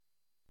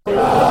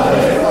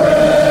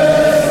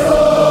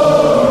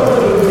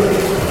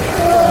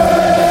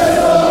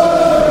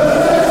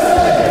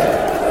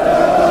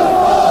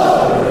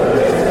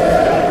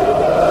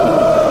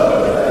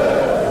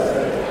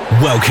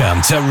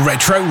to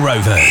Retro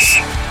Rovers,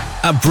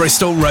 a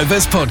Bristol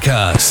Rovers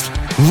podcast.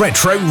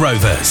 Retro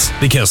Rovers,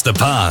 because the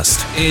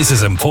past is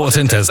as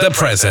important as the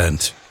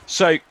present.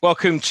 So,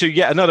 welcome to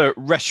yet another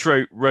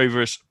Retro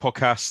Rovers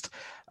podcast.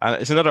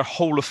 It's another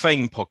Hall of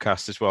Fame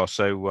podcast as well.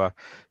 So,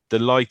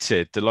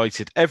 delighted.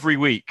 Every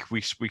week,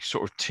 we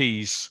sort of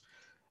tease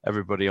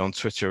everybody on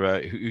Twitter,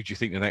 who do you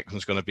think the next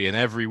one's going to be? And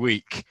every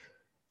week,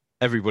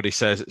 everybody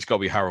says it's got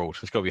to be Harold.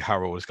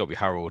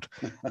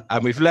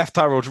 And we've left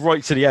Harold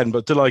right to the end,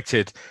 but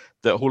delighted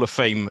that Hall of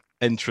Fame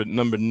entrant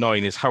number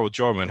 9 is Harold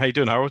Jarman. How you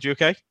doing, Harold? You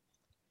okay?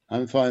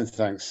 I'm fine,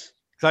 thanks.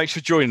 Thanks for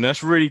joining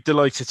us. Really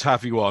delighted to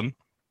have you on.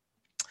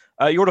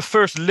 You're the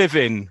first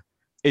living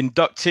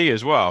inductee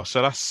as well,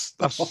 so that's.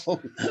 Oh,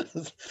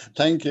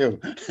 thank you.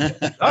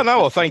 Oh no,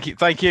 well, thank you.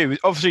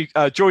 Obviously,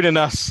 joining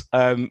us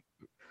on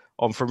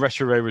from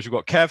Retro Rovers, we've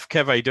got Kev.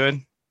 Kev, how you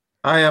doing?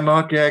 Hi,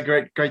 Mark. Yeah,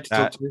 great to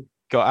talk to you.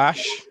 Got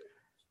Ash.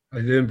 How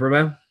you doing,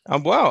 Bruno?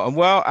 I'm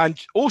well. And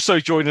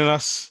also joining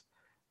us,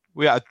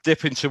 we had to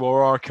dip into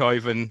our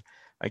archive and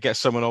get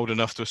someone old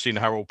enough to have seen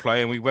Harold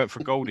play, and we went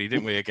for Goldie,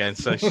 didn't we, again?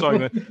 So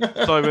Simon,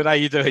 how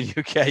you doing? You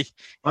okay?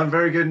 I'm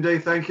very good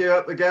indeed, thank you.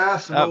 Up the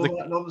gas and all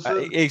that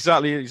nonsense.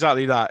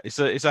 Exactly that.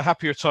 It's a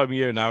happier time of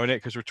year now, isn't it?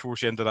 Because we're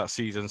towards the end of that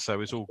season, so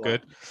it's all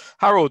good.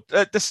 Harold,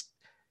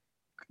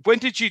 when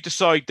did you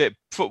decide that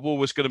football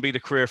was going to be the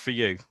career for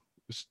you?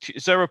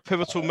 Is there a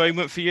pivotal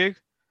moment for you?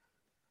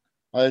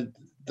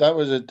 That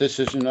was a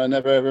decision I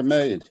never ever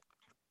made.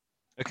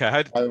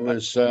 Okay,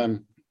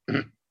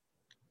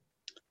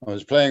 I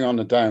was playing on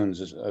the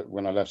Downs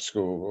when I left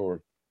school,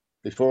 or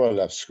before I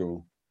left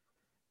school,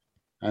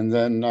 and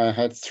then I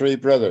had 3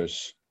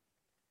 brothers.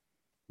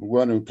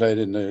 One who played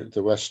in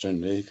the Western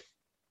League,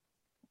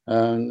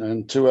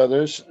 and 2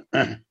 others,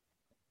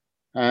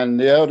 and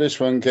the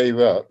eldest one gave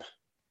up,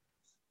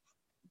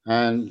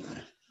 and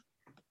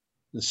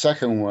the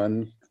second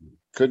one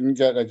couldn't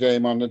get a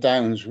game on the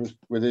Downs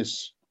with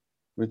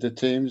the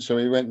team, so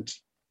he went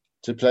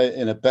to play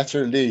in a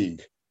better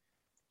league,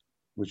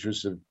 which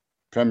was the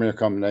Premier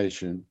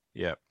Combination.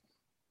 Yeah.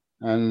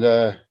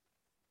 And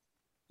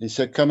he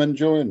said, come and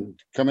join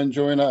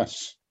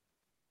us,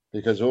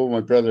 because all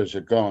my brothers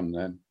are gone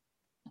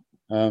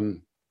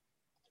then.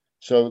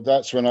 So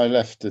that's when I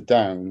left the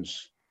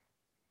Downs,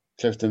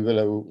 Clifton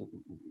Villa,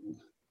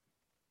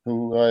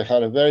 who I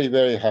had a very,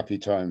 very happy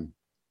time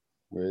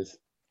with.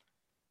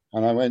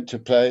 And I went to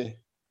play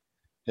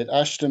at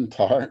Ashton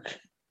Park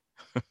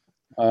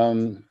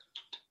for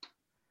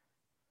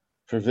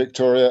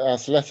Victoria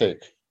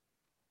Athletic.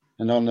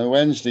 And on the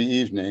Wednesday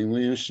evening,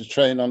 we used to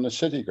train on the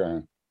city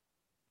ground,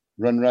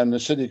 run around the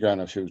city ground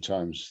a few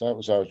times. That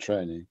was our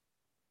training.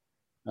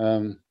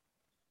 And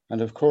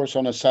of course,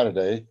 on a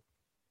Saturday,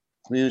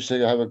 we used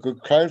to have a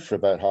good crowd for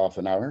about half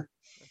an hour.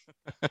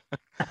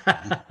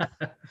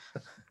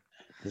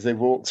 As they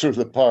walked through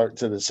the park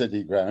to the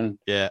city ground,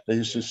 yeah, they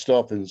used to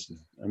stop and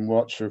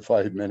watch for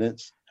 5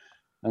 minutes,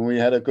 and we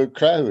had a good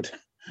crowd,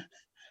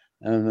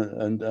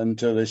 and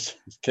until they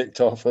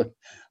kicked off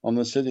on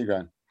the city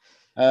ground.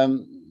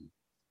 And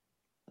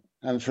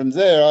from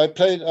there, I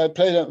played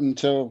up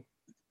until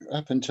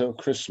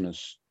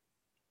Christmas,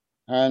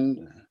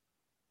 and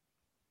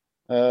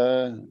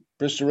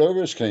Bristol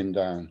Rovers came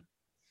down,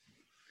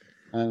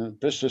 and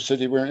Bristol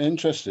City weren't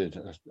interested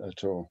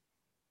at all.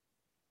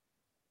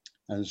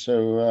 And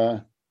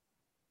so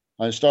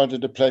I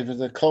started to play for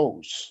the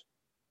Colts.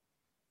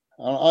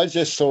 I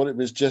just thought it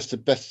was just a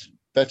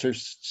better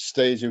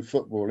stage of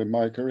football in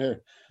my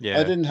career. Yeah.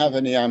 I didn't have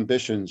any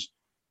ambitions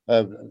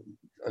of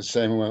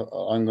saying, well,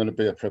 I'm going to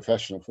be a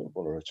professional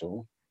footballer at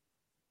all.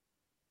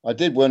 I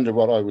did wonder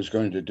what I was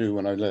going to do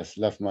when I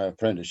left my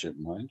apprenticeship,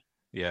 mind.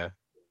 Yeah.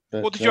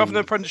 But, what did you have an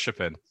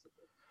apprenticeship in?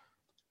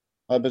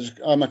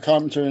 I'm a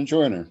carpenter and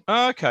joiner.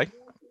 Oh, okay.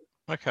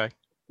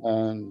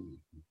 And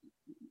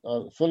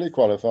fully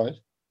qualified.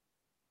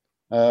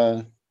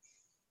 But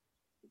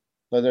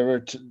there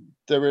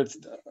were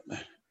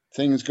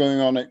things going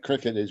on at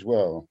cricket as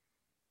well,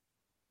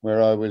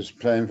 where I was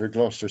playing for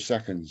Gloucester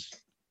Seconds.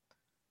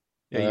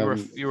 Yeah,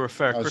 you were a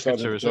fair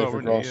cricketer as well,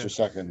 weren't you? Gloucester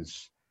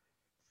Seconds,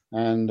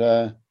 and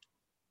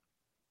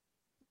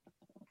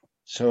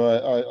so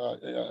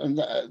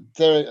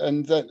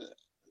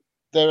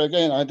there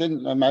again, I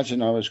didn't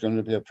imagine I was going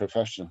to be a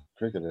professional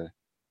cricketer.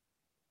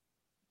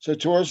 So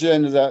towards the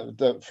end of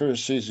that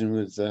first season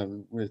with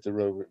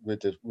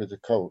the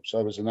Colts,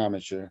 I was an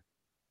amateur.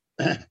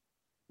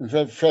 And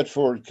Fred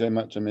Ford came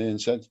up to me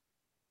and said,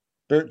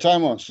 "Bert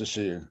Tam wants to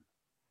see you."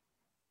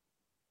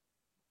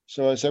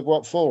 So I said,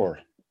 "What for?"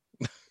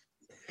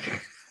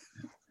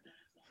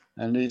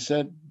 And he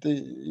said,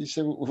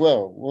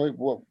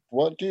 "Well,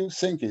 what do you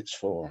think it's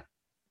for?"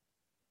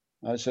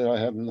 I said,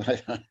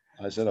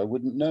 I said, "I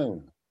wouldn't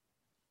know."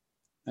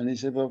 And he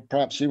said, "Well,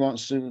 perhaps he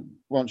wants you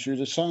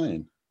to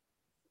sign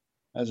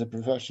as a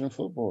professional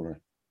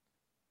footballer."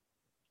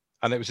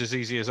 And it was as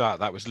easy as that.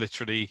 That was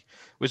literally.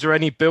 Was there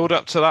any build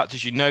up to that?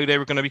 Did you know they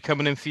were going to be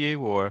coming in for you,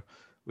 or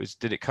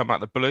did it come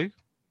out of the blue?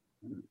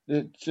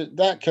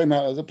 That came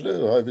out of the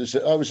blue. I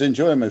was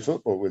enjoying my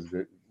football with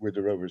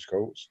the Rovers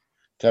Colts,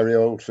 Terry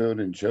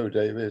Oldfield and Joe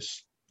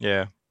Davis.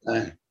 Yeah.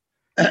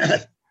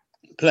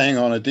 Playing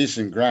on a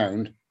decent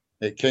ground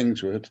at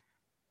Kingswood.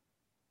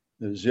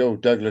 There was the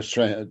old Douglas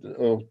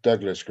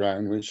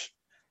ground, which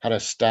had a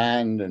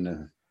stand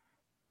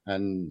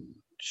and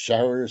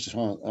showers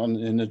on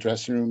in the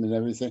dressing room and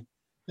everything.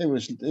 It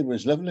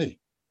was lovely.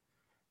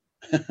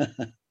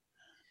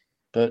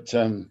 But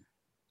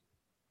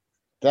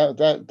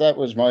that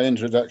was my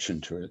introduction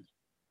to it.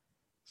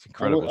 It's an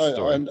incredible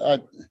story.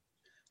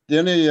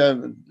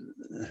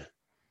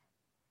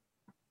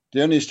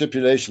 The only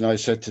stipulation I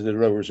said to the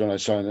Rovers when I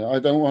signed it, I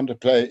don't want to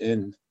play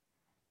in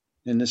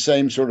the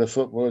same sort of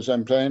football as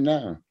I'm playing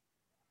now.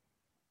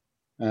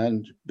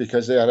 And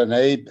because they had an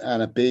A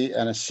and a B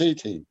and a C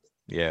team.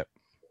 Yeah.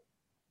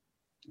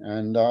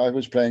 And I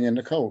was playing in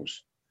the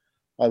Colts.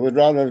 I would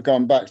rather have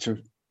gone back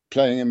to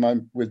playing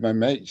with my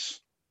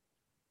mates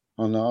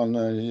on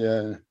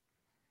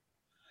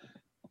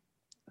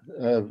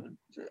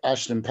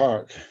Ashton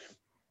Park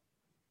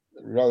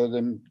rather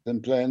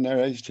than playing their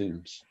A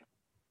teams.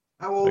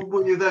 How old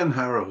were you then,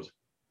 Harold?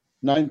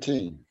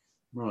 19.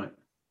 Right.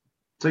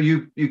 So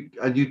you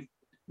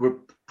were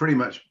pretty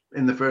much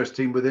in the first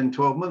team within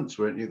 12 months,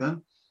 weren't you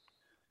then?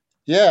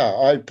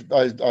 Yeah,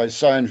 I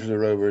signed for the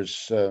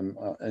Rovers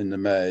in the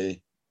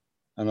May,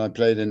 and I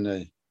played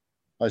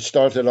I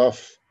started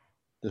off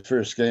the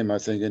first game, I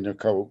think, in the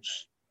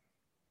Colts,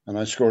 and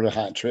I scored a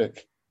hat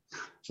trick.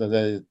 So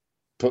they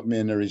put me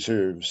in the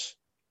reserves,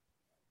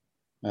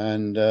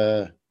 and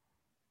I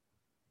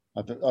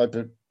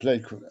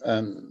played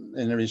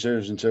in the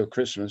reserves until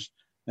Christmas.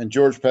 And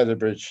George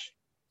Petherbridge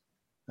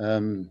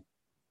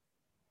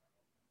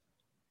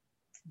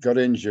got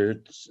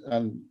injured,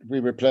 and we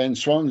were playing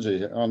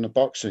Swansea on the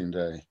Boxing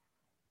Day.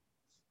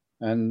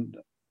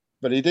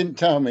 But he didn't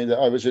tell me that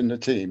I was in the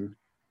team.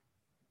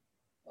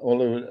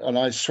 And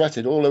I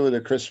sweated all over the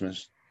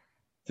Christmas,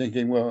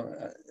 thinking, well,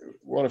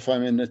 what if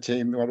I'm in the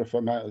team? What if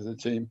I'm out of the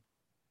team?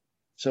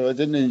 So I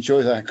didn't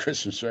enjoy that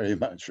Christmas very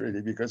much,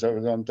 really, because I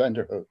was on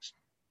tenterhooks.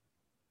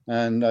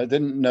 And I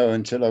didn't know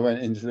until I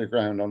went into the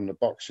ground on the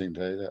Boxing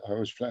Day that I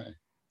was playing. It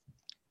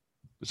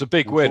was a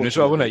big win as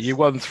well, wasn't it? You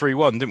won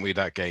 3-1, didn't we,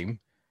 that game?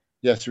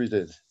 Yes, we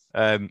did.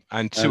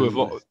 And two of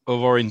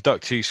our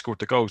inductees scored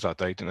the goals that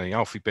day, didn't they?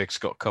 Alfie Biggs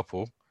got a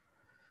couple,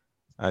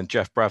 and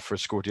Jeff Bradford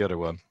scored the other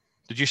one.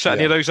 Did you set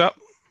any of those up?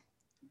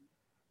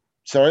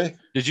 Sorry?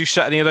 Did you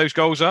set any of those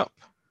goals up?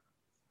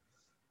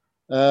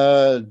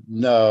 No,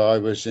 I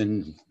was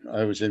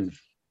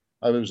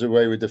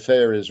away with the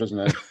fairies,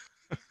 wasn't I?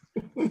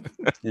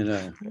 You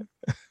know.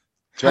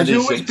 Had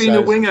you always been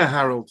a winger,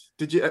 Harold?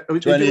 Did you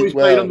always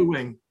play on the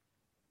wing?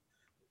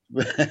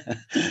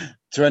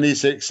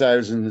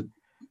 26,000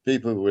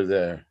 people were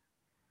there,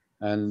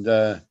 and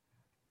I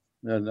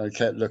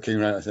kept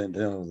looking around. I think,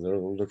 oh, they're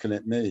all looking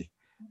at me,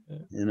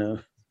 you know.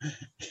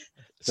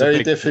 It's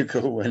very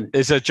difficult when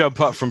it's a jump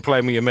up from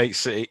playing with your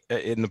mates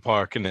in the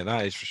park, isn't it?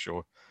 That is for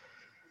sure.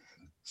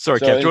 Sorry,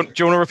 Kev. Do you want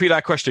to repeat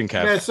that question,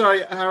 Kev? Yeah,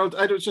 sorry, Harold.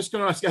 I was just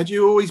going to ask: had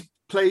you always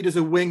played as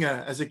a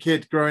winger as a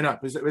kid growing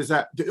up? Was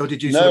that, or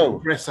did you sort of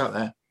progress out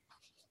there?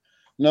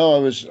 No, I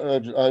was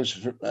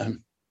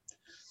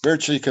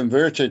virtually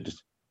converted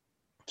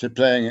to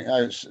playing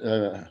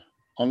outside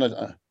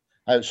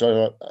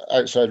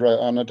right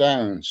on the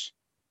downs.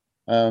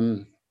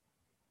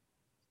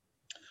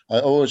 I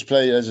always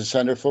played as a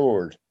centre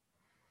forward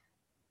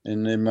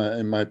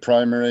in my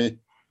primary.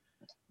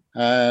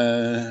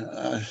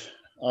 I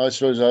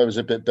suppose I was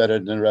a bit better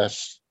than the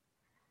rest,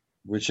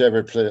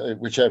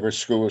 whichever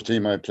school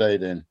team I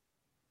played in,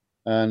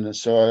 and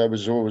so I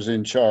was always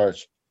in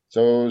charge.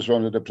 So I always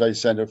wanted to play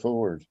centre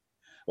forward.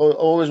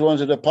 Always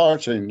wanted a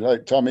parting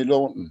like Tommy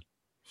Lawton,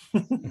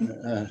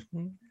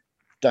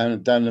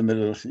 down the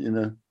middle, you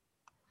know.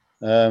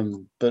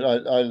 But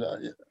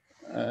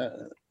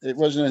it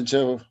wasn't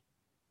until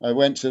I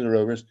went to the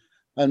Rovers.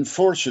 One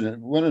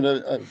of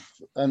the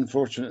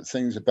unfortunate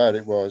things about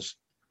it was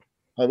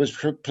I was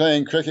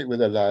playing cricket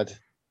with a lad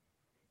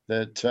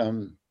that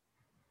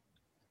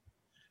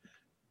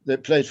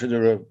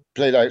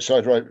played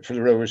outside right for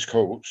the Rovers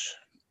Colts,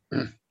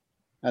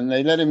 and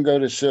they let him go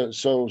to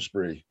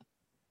Salisbury,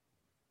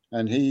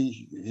 and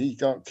he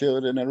got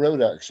killed in a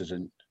road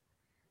accident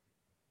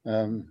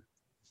when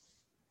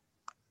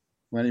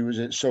he was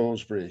at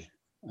Salisbury,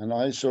 and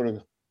I sort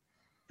of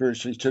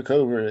virtually took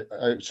over it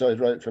outside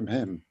right from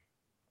him.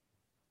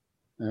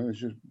 And it was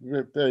just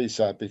very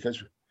sad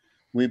because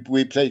we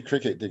played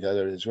cricket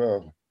together as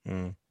well,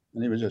 and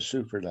he was a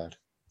super lad.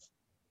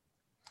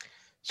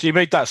 So you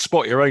made that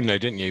spot your own, though,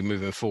 didn't you?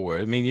 Moving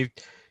forward, I mean,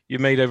 you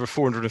made over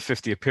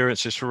 450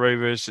 appearances for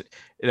Rovers.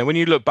 You know, when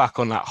you look back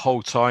on that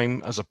whole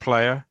time as a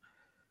player,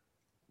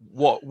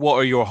 what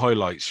are your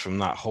highlights from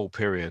that whole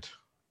period?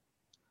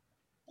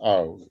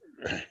 Oh,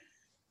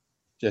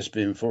 just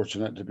being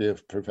fortunate to be a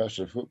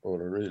professional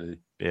footballer, really.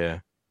 Yeah.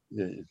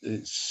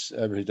 It's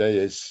every day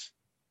is.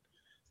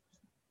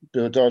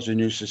 Bill Dodson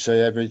used to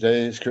say every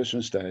day is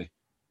Christmas Day.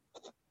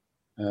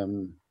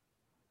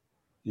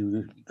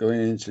 You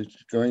going into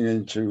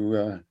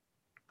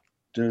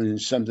doing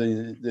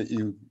something that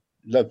you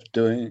love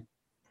doing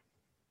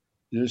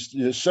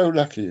you're so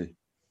lucky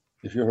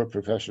if you're a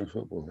professional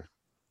footballer.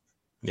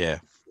 Yeah.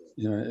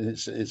 You know,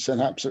 it's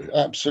an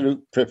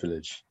absolute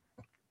privilege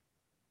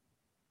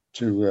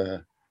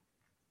to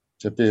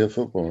be a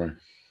footballer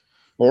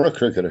or a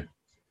cricketer,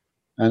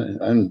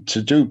 and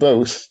to do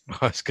both.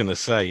 I was going to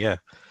say, yeah,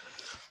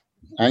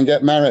 and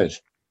get married.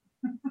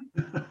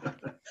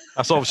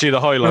 That's obviously the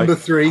highlight. Number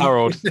 3,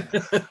 Harold.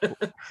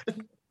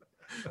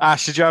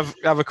 Ash, did you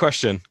have a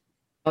question?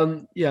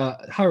 Yeah,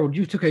 Harold,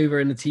 you took over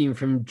in the team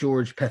from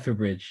George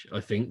Pefferbridge, I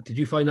think. Did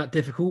you find that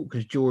difficult?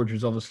 Because George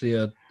was obviously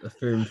a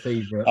firm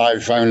favourite. I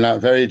found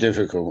that very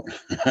difficult.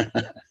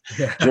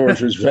 Yeah.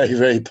 George was very,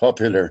 very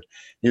popular.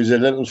 He was a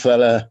little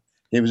fella.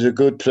 He was a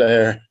good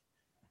player.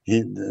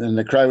 And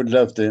the crowd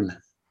loved him.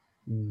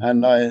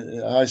 And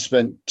I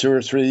spent 2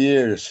 or 3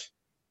 years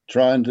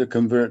trying to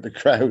convert the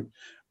crowd.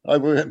 I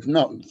was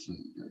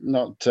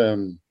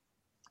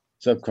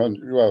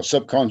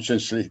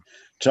subconsciously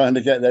trying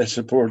to get their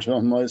support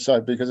on my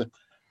side, because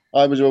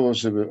I was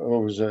always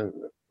a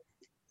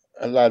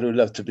lad who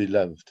loved to be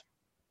loved.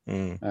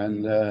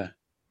 And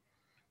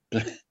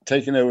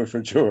taking over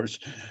for George,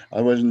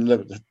 I wasn't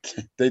loved.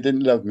 They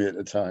didn't love me at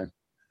the time.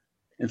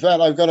 In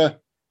fact, I've got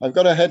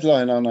a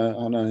headline on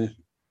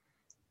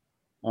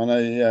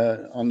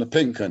the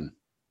Pink 'Un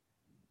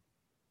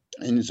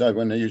inside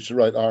when they used to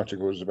write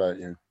articles about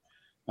you,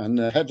 and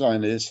the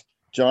headline is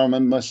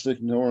 "Jarman must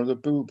ignore the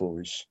Boo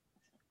Boys."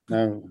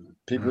 Now,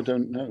 people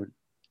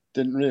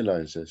didn't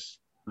realise this.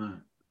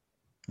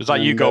 Was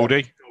that you,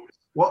 Goldie?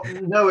 What?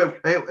 No,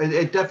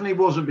 it definitely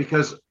wasn't,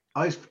 because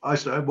I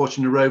started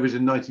watching the Rovers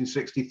in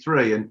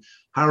 1963, and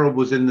Harold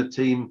was in the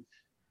team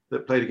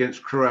that played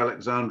against Crewe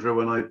Alexandra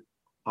when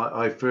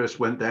I first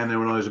went down there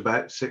when I was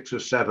about 6 or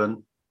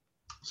 7.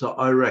 So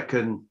I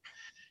reckon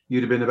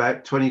you'd have been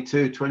about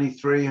 22,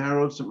 23,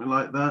 Harold, something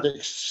like that.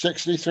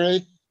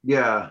 63?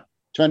 Yeah.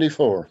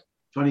 24.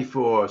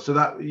 24. So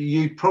that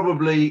you'd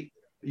probably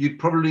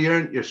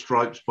earned your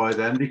stripes by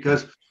then,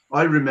 because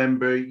I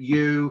remember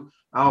you,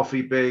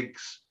 Alfie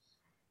Biggs.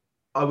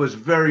 I was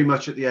very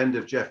much at the end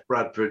of Jeff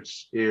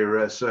Bradford's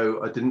era,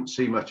 so I didn't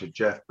see much of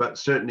Jeff, but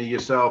certainly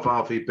yourself,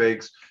 Alfie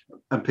Biggs,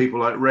 and people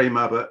like Ray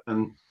Mabbutt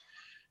and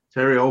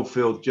Terry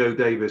Oldfield, Joe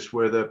Davis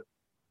were the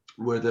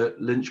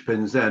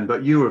linchpins then.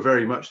 But you were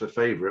very much the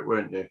favourite,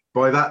 weren't you?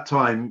 By that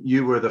time,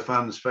 you were the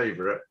fans'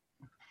 favourite.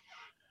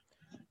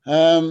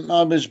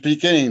 I was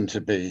beginning to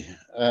be.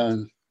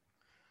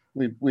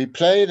 We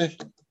played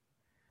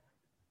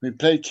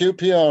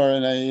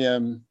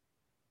QPR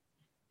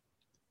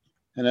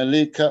in a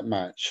League Cup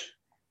match,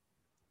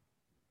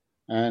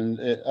 and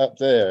up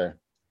there,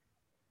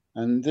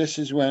 and this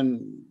is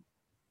when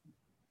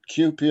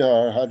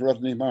QPR had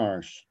Rodney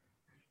Marsh,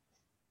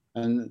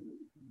 and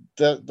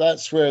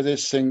that's where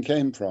this thing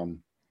came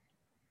from,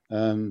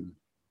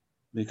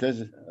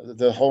 because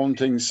the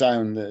haunting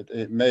sound that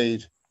it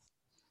made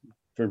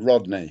for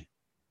Rodney.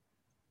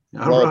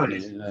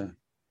 Right. You know.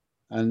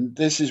 And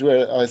this is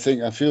where I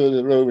think a few of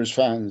the Rovers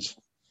fans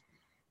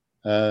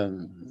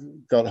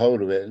got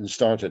hold of it and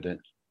started it.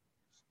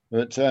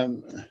 But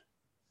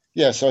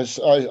yes, I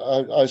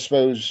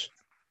suppose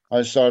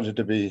I started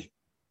to be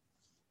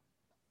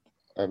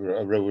a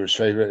Rovers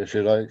favourite, if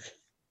you like,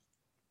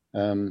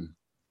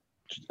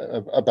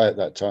 about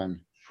that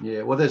time.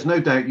 Yeah, well, there's no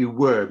doubt you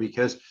were,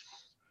 because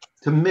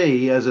to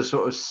me, as a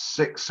sort of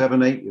 6, 7,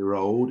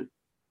 8-year-old,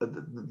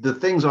 the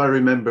things I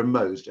remember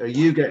most are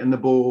you getting the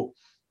ball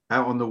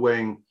out on the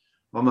wing,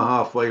 on the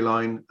halfway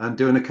line, and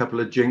doing a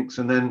couple of jinks,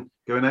 and then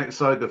going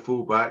outside the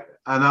fullback,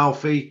 and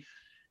Alfie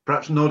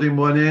perhaps nodding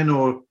one in,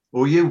 or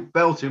you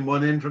belting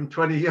one in from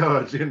 20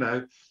 yards, you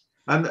know,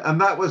 and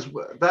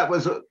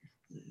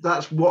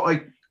that's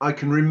what I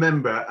can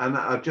remember. And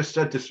I've just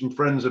said to some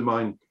friends of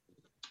mine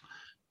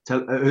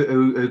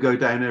who go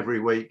down every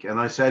week,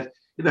 and I said,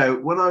 you know,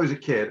 when I was a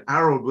kid,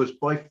 Harold was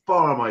by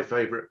far my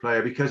favourite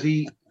player, because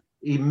he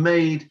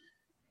made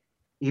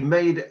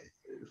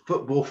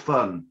football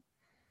fun.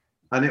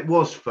 And it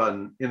was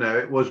fun, you know,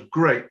 it was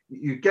great.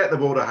 You get the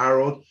ball to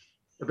Harold,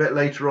 a bit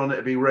later on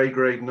it'd be Ray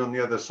Graydon on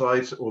the other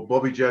side, or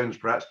Bobby Jones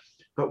perhaps,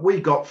 but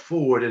we got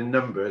forward in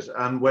numbers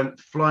and went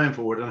flying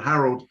forward, and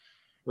Harold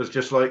was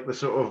just like the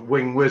sort of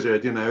wing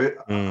wizard, you know.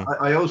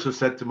 I also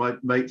said to my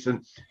mates,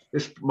 and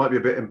this might be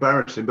a bit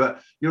embarrassing,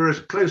 but you're as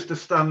close to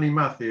Stanley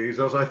Matthews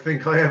as I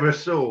think I ever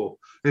saw.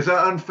 Is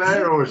that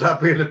unfair, or is that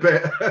being a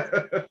bit...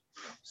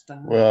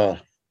 Well,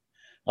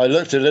 I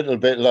looked a little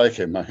bit like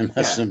him, I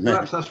must admit.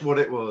 Perhaps that's what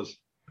it was.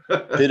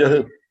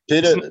 Peter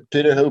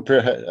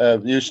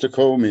Hooper used to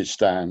call me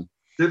Stan.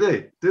 Did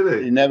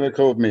he? He never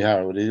called me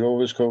Harold. He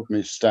always called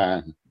me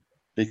Stan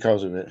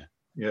because of it.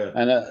 Yeah.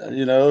 And,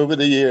 you know, over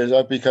the years,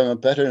 I've become a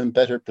better and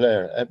better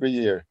player every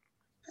year.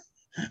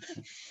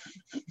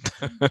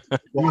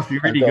 Must be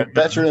really got good.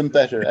 Better and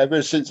better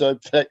ever since you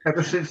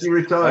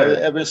retired.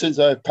 Ever since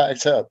I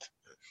packed up.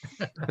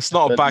 It's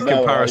not a bad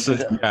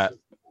comparison yet.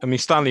 I mean,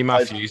 Stanley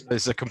Matthews,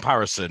 there's a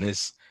comparison,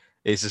 is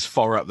as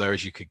far up there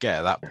as you could get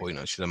at that point,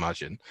 I should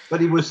imagine. But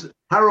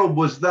Harold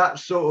was that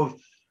sort of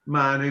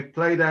man who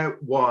played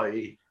out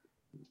wide,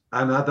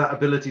 and had that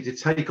ability to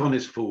take on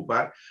his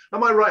fullback.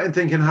 Am I right in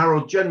thinking,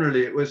 Harold,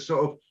 generally it was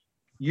sort of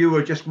you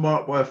were just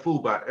marked by a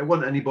fullback? It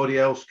wasn't anybody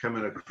else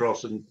coming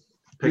across and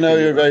picking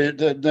you're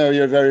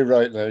very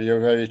right there. You're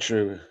very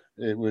true.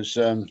 It was,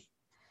 and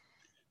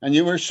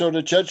you were sort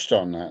of judged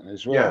on that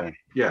as well.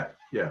 Yeah.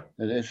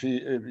 And if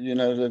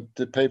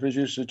the papers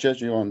used to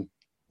judge you on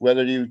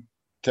whether you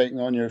taking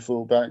on your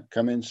fullback,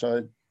 come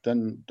inside,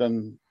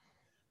 done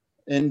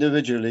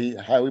individually,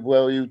 how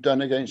well you've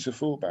done against the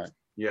fullback.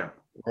 Yeah.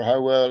 Or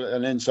how well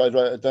an inside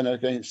right had done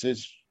against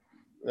his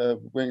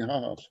wing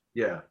half.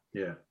 Yeah.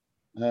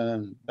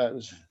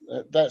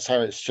 That's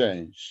how it's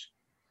changed.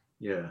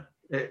 Yeah.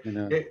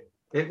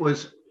 There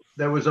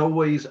was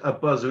always a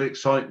buzz of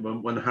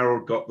excitement when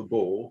Harold got the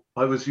ball.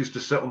 I was used to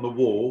sit on the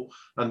wall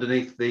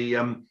underneath the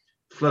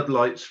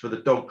floodlights for the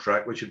dog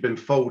track, which had been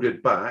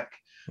folded back,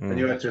 and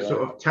you had to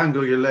sort of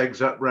tangle your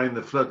legs up round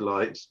the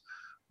floodlights.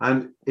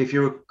 And if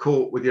you were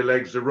caught with your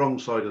legs the wrong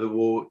side of the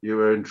wall, you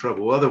were in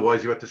trouble.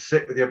 Otherwise, you had to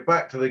sit with your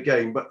back to the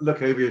game, but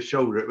look over your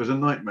shoulder. It was a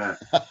nightmare.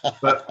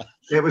 But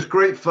it was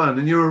great fun,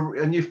 and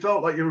you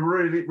felt like you were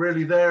really,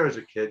 really there as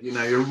a kid.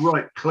 You're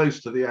right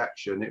close to the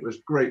action. It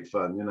was great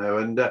fun,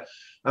 and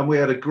we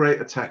had a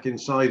great attack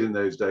inside in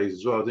those days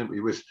as well, didn't we?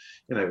 It was,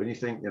 when you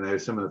think,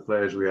 some of the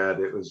players we had,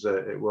 it was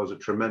a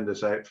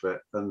tremendous outfit,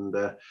 and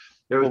it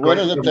was one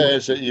of the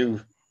players that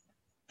you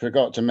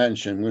forgot to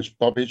mention was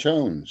Bobby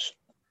Jones.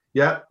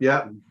 Yeah.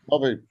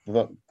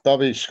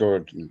 Bobby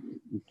scored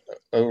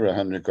over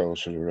 100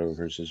 goals for the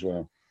Rovers as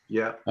well.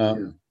 Yeah.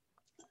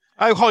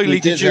 How highly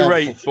did you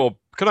rate Bob?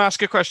 Can I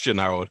ask a question,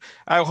 Harold?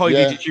 How highly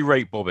did you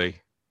rate Bobby?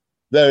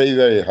 Very,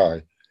 very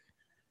high.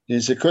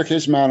 He's the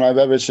quickest man I've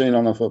ever seen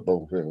on a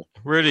football field.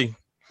 Really?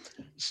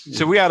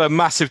 So we had a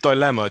massive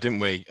dilemma, didn't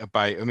we?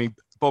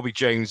 Bobby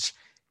Jones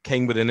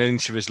came within an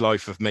inch of his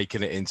life of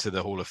making it into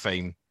the Hall of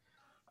Fame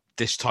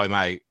this time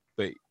out.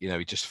 But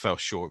he just fell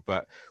short.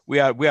 But we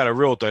had a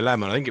real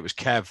dilemma. I think it was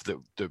Kev that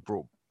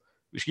brought.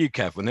 It was you,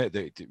 Kev, wasn't it?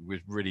 That was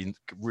really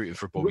rooting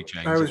for Bobby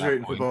James. I was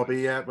rooting for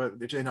Bobby, yeah.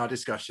 But in our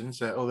discussions,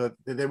 although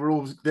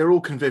they're all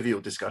convivial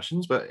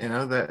discussions, but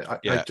I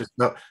just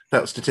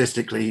felt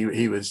statistically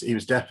he was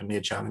definitely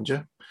a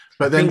challenger.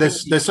 But then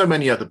there's so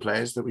many other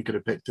players that we could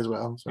have picked as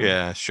well. So.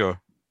 Yeah,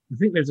 sure. I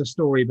think there's a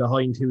story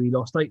behind who he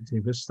lost out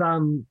to. Because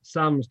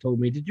Sam's told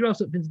me. Did you have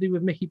something to do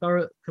with Mickey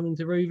Barrett coming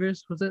to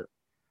Rovers? Was it?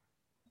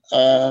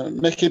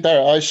 Mickey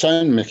Barrett. I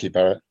signed Mickey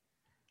Barrett.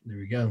 There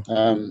we go.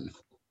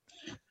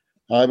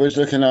 I was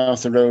looking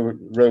after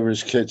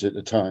Rovers kids at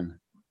the time,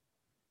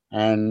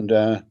 and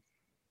but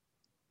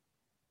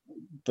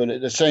at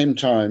the same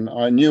time,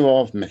 I knew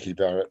of Mickey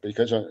Barrett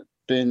because I'd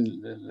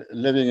been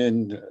living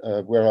in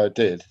where I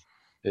did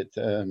at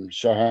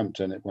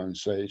Southampton at one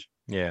stage.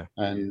 Yeah,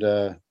 and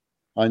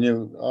I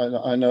know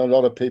a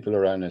lot of people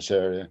around this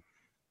area,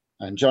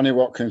 and Johnny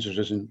Watkins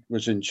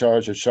was in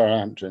charge of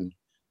Southampton,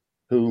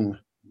 whom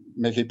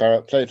Mickey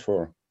Barrett played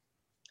for.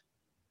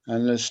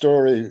 And the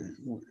story,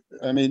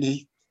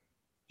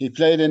 he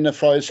played in the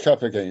Fry's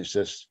Cup against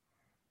us,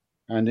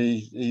 and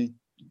he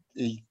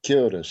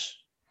killed us.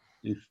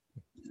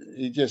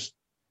 He just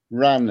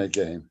ran the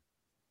game,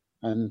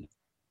 and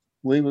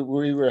we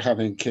were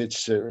having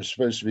kids that were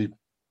supposed to be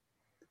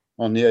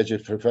on the edge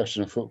of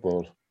professional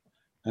football,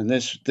 and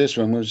this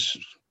one was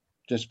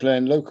just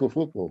playing local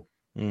football.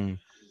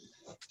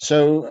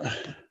 So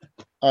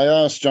I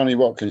asked Johnny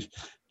Watkins,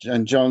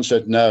 and John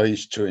said, no,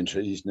 he's too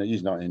interested.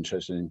 He's not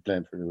interested in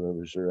playing for the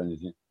Rovers or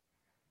anything.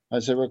 I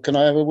said, well, can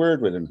I have a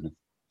word with him?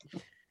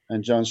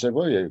 And John said,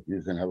 well, you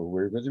can have a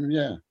word with him,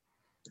 yeah.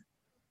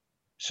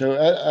 So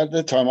at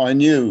the time, I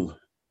knew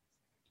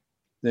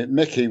that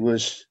Mickey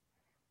was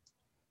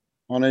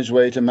on his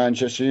way to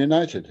Manchester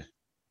United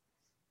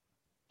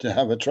to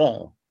have a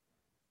trial.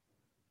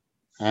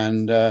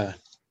 And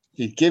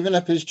he'd given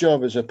up his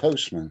job as a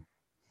postman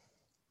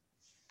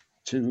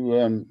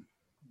to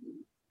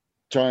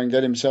try and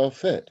get himself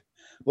fit.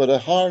 Well, the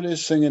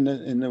hardest thing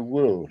in the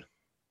world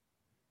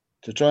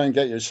to try and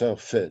get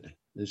yourself fit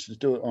is to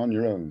do it on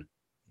your own.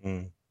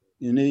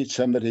 You need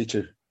somebody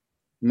to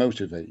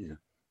motivate you.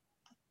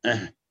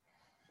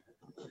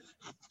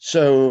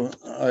 So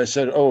I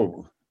said,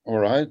 oh, all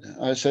right.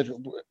 I said,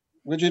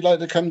 would you like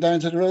to come down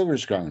to the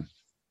Rovers ground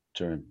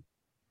to him?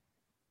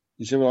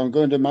 He said, well, I'm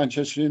going to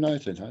Manchester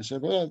United. I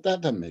said, well,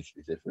 that doesn't make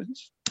any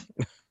difference.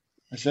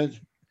 I said,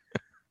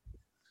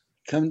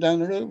 come down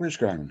the Rovers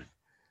ground.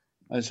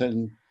 I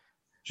said,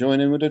 join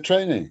in with the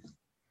training.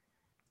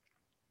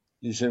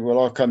 He said, well,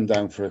 I'll come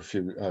down for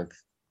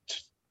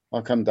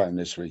I'll come down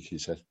this week, he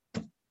said,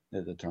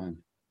 at the time.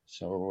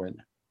 So I went.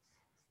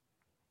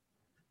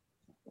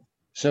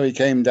 So he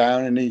came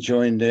down and he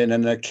joined in,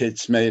 and the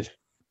kids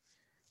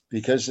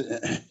because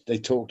they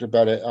talked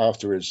about it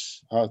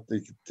afterwards,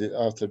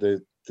 after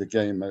the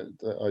game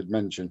that I'd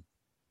mentioned,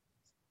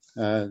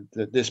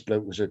 that this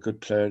bloke was a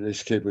good player,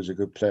 this kid was a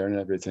good player and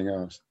everything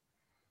else.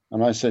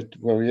 And I said,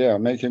 well, yeah,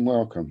 make him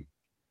welcome.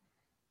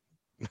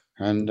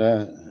 And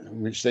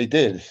which they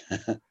did.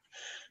 It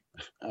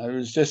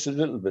was just a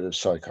little bit of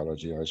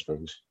psychology, I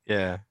suppose.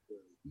 Yeah.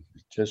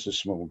 Just a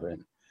small bit.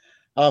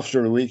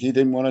 after a week, he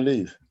didn't want to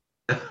leave.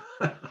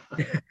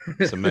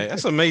 That's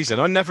amazing.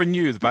 I never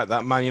knew about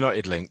that Man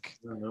United link.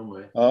 No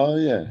way. Oh,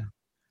 yeah.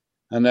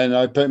 And then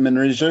I put him in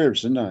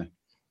reserves, didn't I?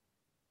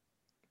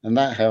 And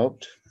that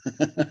helped.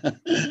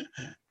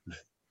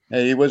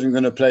 He wasn't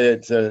going to play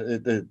at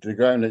the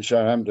ground at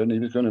Southampton. He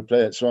was going to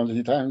play at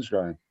Swansea Town's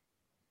ground.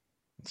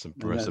 That's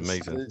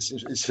amazing.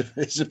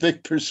 It's a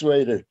big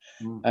persuader.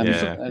 And,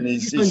 Yeah. and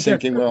he's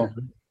thinking, well,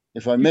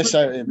 if I miss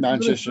out at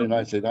Manchester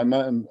United, I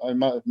might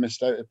have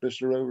missed out at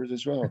Bristol Rovers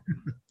as well.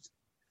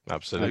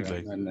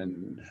 Absolutely. And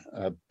then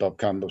Bob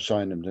Campbell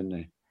signed him, didn't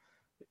he?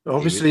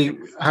 Obviously,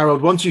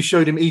 Harold, once you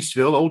showed him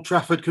Eastville, Old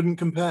Trafford couldn't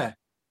compare.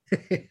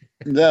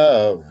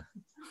 No.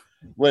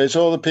 Well, it's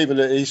all the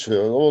people at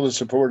Eastville, all the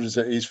supporters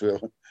at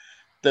Eastville.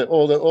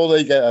 All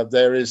they get up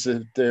there is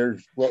their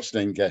what's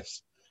name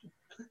guess.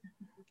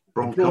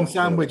 Prawn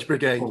Sandwich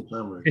Brigade.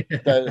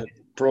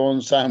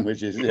 Prawn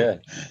sandwiches, yeah.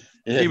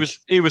 He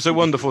was a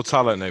wonderful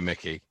talent, though,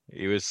 Mickey.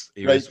 He was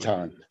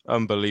talent.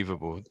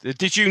 Unbelievable.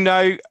 Did you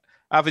know,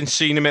 having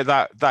seen him at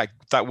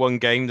that one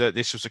game, that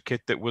this was a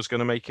kid that was going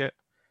to make it?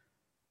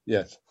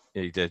 Yes.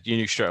 Yeah, you did. You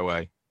knew straight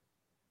away.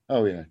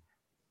 Oh yeah.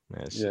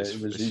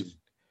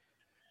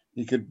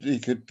 He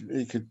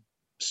could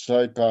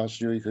slide past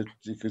you.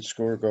 He could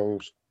score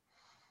goals.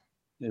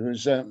 It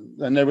was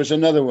and there was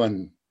another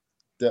one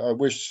that I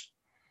wish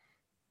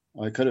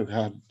I could have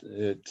had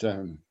at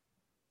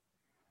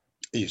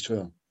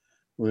Eastville.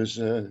 Was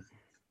a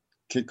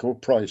kid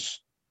called Price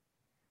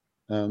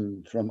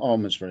from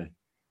Almondsbury.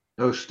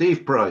 Oh,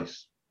 Steve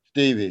Price.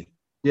 Stevie.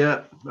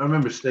 Yeah, I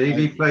remember Steve.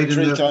 He played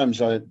three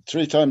times.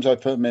 Three times I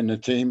put him in the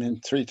team,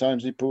 and 3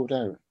 times he pulled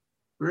out.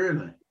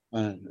 Really?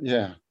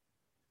 Yeah.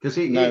 Because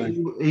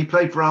he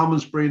played for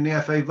Almondsbury in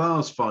the FA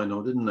Vase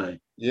final, didn't he?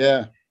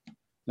 Yeah.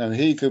 Now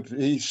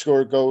he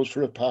scored goals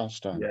for a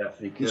pastime. Yeah,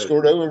 he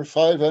scored over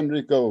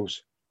 500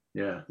 goals.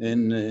 Yeah.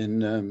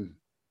 In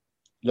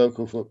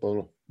local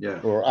football. Yeah.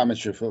 Or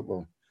amateur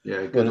football.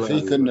 Yeah. But if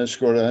he couldn't have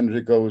scored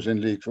 100 goals in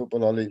league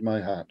football, I'll eat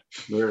my hat.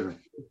 Really?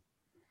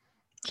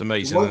 It's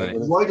amazing,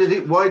 isn't it?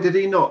 Why did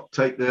he not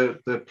take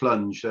the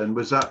plunge? And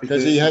was that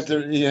because he had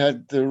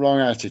the wrong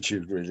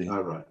attitude, really?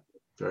 Oh, right.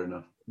 Fair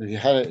enough.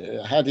 Had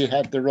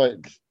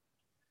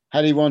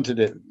he wanted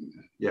it,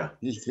 yeah,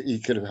 he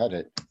could have had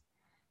it.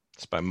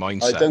 It's about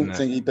mindset. I don't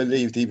think he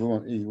believed he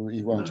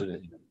wanted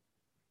it.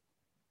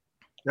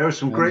 There were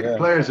some great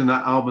players in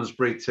that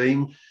Almondsbury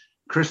team.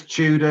 Chris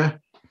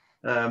Tudor,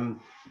 a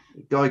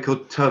guy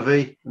called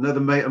Tovey, another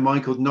mate of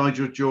mine called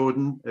Nigel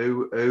Jordan,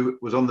 who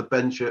was on the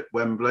bench at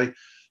Wembley.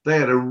 They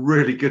had a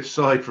really good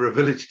side for a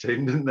village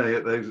team, didn't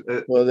they?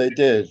 Well, they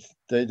did.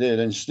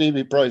 And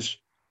Stevie Price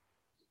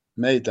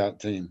made that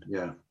team.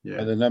 Yeah.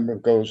 By the number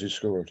of goals he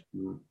scored.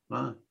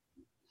 Wow.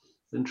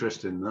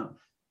 Interesting, that.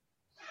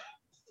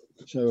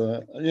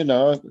 So,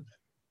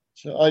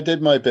 so I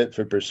did my bit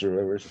for Bristol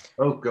Rovers.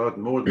 Oh, God,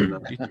 more than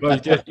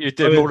that. you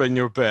did more than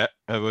your bit,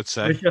 I would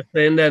say. I was just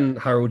saying then,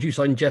 Harold, you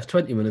signed Jeff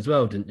Twentyman as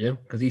well, didn't you?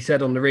 Because he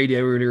said on the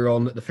radio earlier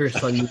on that the first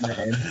time you met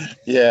him,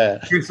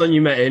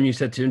 you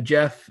said to him,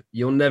 Jeff,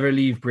 you'll never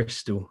leave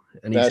Bristol.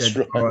 And he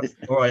said, right.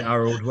 All right,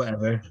 Harold,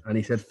 whatever. And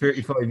he said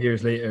 35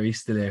 years later,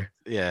 he's still there.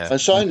 Yeah. I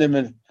signed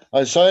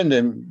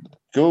him.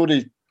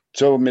 Goldie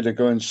told me to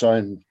go and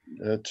sign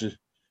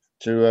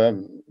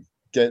to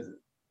get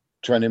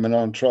Twentyman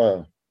on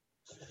trial.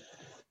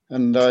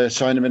 And I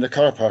signed him in the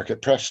car park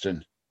at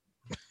Preston.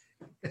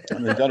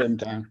 And we got him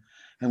down.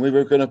 And we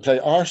were going to play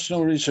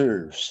Arsenal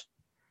Reserves.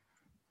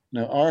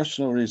 Now,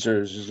 Arsenal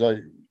Reserves is like,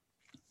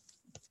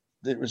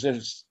 it was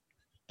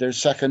their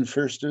second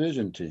first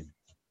division team.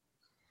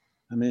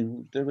 I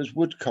mean, there was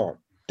Woodcock,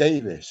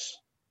 Davis.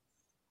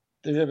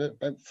 They had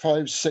about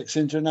 5, 6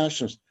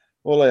 internationals.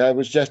 All I had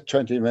was just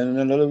 20 men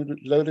and a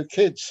load of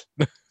kids.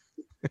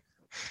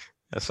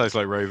 That sounds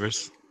like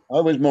Rovers.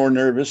 I was more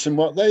nervous than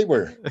what they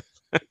were.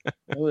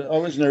 I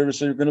was nervous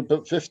they were going to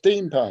put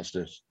 15 past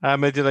us. How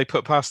many did they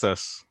put past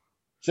us?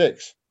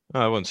 6.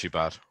 Oh, it wasn't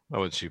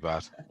too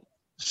bad.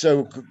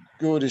 So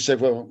Gordy said,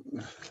 well,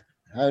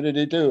 how did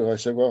he do? I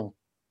said, well,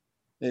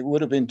 it would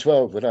have been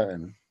 12 without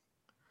him.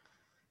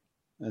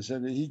 I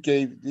said, he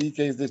gave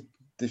the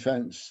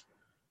defence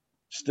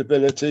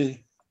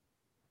stability,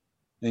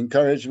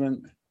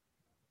 encouragement.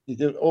 He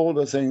did all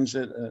the things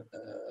that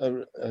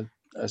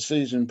a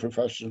seasoned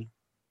professional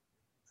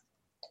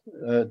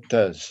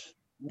does.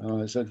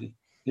 I said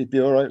he'd be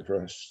all right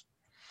for us.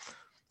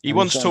 He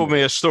once told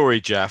me a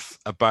story, Jeff,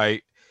 about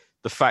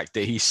the fact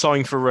that he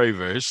signed for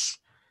Rovers.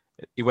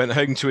 He went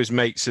home to his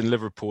mates in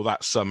Liverpool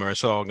that summer and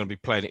said, I'm going to be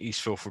playing at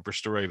Eastville for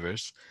Bristol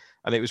Rovers.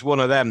 And it was one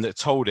of them that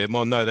told him,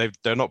 oh, no,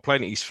 they're not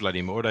playing at Eastville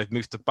anymore. They've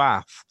moved to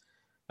Bath.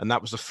 And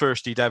that was the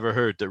first he'd ever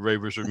heard that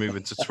Rovers were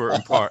moving to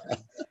Twerton Park.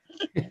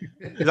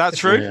 Is that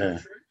true? Yeah.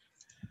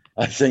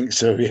 I think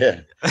so,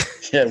 yeah.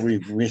 Yeah, we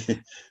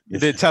You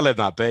didn't tell him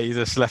that bit. You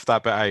just left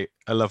that bit out.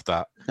 I love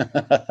that.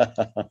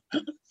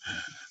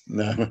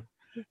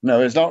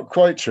 No, it's not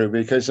quite true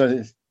because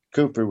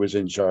Cooper was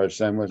in charge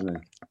then, wasn't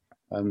he?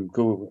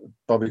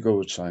 Bobby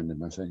Gould signed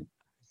him, I think.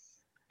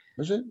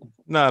 Was it?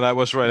 No, that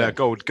was right. Yeah.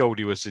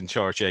 Goldie was in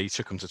charge. Yeah, he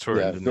took him to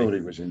Turin. Yeah,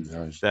 Goldie was in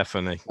charge.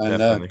 Definitely.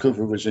 And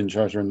Cooper was in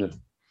charge he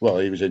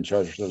was in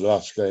charge of the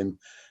last game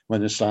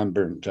when the stand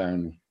burnt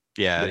down.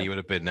 Yeah, he would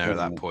have been there at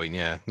that point.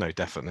 Yeah, no,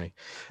 definitely.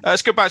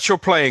 Let's go back to your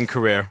playing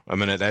career a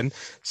minute then.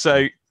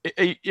 So,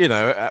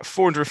 at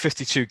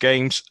 452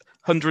 games,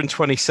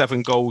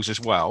 127 goals as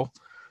well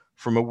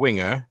from a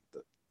winger.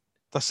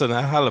 That's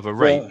a hell of a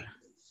rate.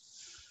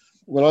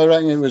 Well, I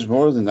reckon it was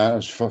more than that. It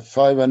was for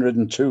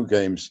 502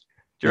 games,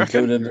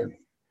 including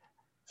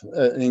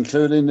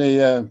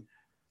the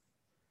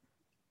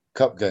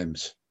cup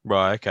games.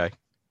 Right. Okay.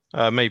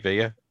 Maybe.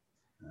 Yeah.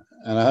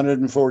 And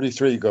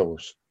 143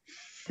 goals.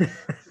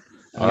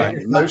 All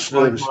right. Most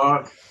of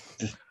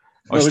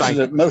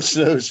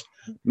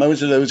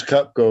those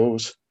cup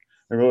goals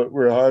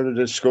were harder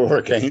to score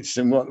against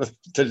than what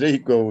the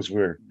league goals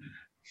were.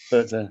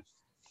 But that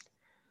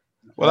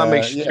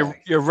makes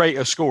your rate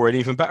of scoring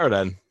even better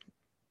then.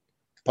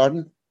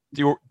 Pardon?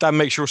 That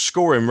makes your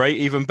scoring rate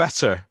even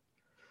better.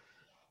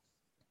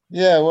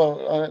 Yeah,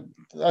 well,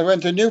 I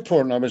went to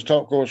Newport and I was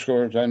top goal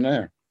scorer down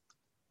there.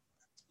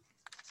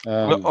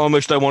 I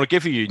almost don't want to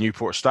give you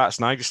Newport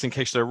stats now, just in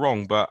case they're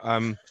wrong. But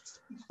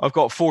I've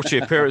got 40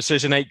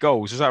 appearances and 8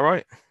 goals. Is that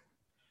right?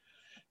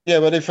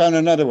 Yeah, but they found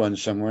another one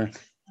somewhere.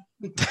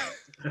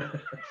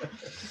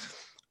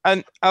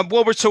 And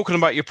while we're talking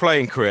about your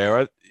playing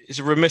career, it's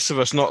remiss of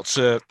us not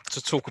to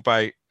talk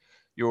about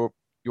your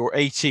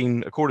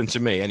 18, according to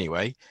me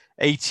anyway,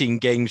 18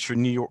 games for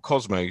New York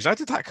Cosmos. How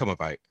did that come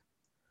about?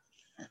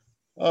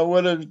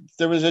 Well,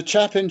 there was a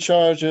chap in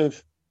charge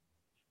of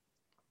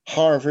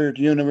Harvard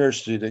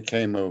University that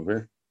came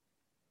over.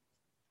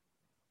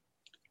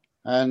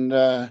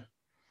 And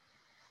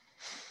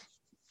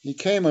he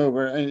came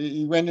over and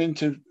he went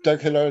into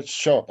Doug Hillard's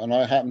shop, and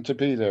I happened to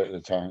be there at the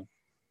time.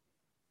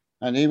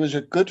 And he was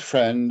a good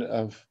friend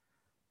of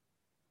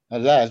a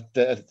lad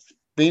that had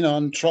been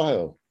on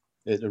trial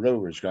at the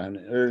Rovers ground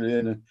early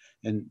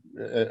in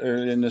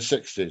the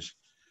 60s,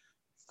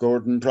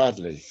 Gordon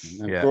Bradley.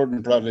 Yeah.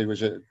 Gordon Bradley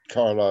was at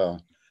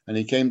Carlisle, and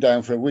he came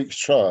down for a week's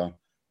trial,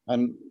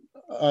 and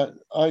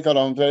I got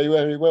on very,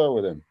 very well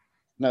with him.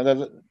 Now,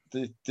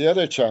 the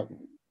other chap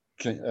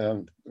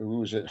who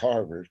was at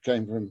Harvard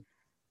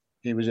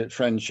he was at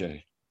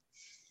Frenchy,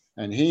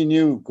 and he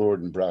knew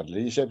Gordon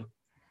Bradley. He said,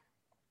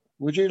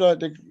 would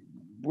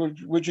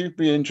you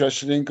be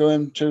interested in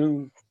going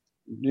to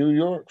New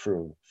York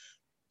for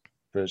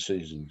a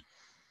season,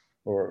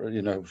 or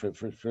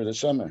for the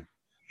summer?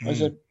 I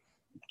said,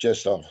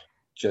 just off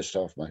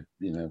my,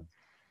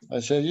 I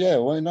said, yeah,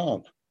 why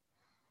not?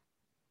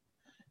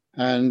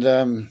 And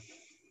the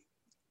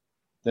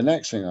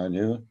next thing I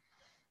knew,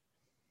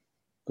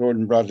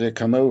 Gordon Bradley had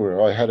come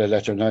over. I had a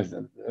letter,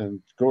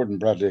 and Gordon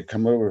Bradley had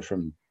come over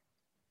from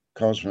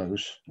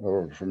Cosmos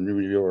or from New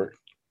York.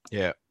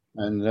 Yeah.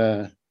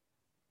 And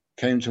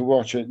came to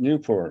watch at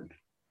Newport.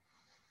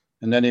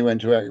 And then he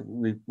went to,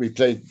 we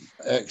played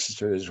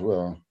Exeter as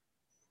well.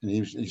 And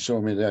he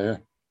saw me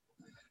there.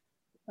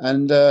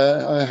 And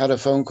I had a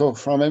phone call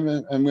from him,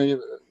 and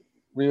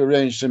we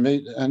arranged to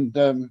meet, and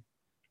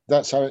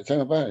that's how it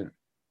came about.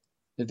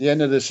 At the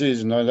end of the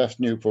season, I left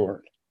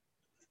Newport.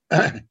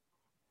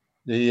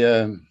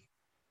 The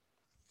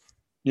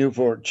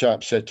Newport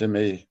chap said to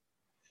me,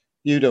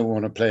 you don't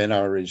want to play in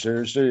our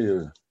reserves, do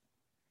you?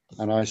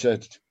 And I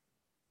said,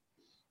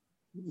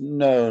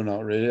 no,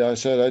 not really. I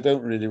said, I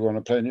don't really want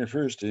to play in your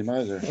first team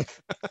either.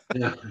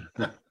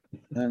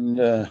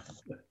 And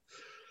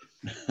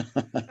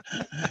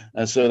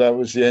and so that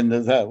was the end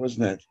of that,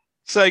 wasn't it?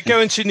 So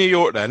going to New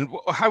York then,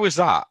 how was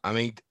that? I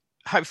mean,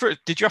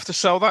 did you have to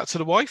sell that to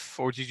the wife,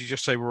 or did you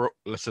just say,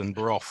 listen,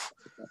 we're off?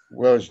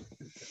 Well,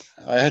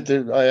 I had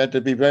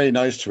to be very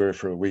nice to her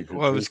for a week.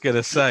 Well, I was going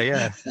to say,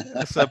 yeah,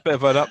 that's a bit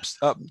of an up.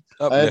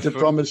 I had to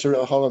promise her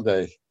a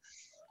holiday.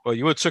 Well,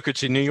 you would took her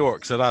to New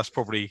York, so that's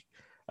probably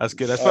as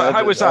good as. But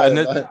how was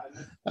that?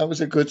 That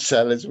was a good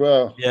sell as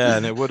well. Yeah,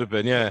 and it would have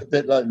been, yeah, a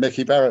bit like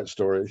Mickey Barrett's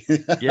story.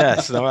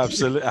 Yes, no,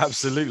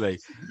 absolutely.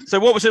 So,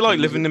 what was it like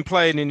living and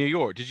playing in New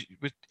York?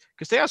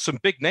 Because they had some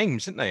big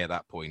names, didn't they, at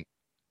that point?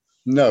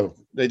 No,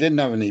 they didn't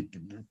have any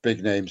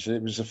big names.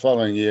 It was the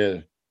following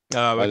year.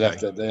 Oh, okay. I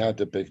left it. They had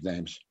the big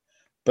names,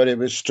 but it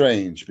was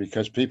strange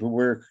because people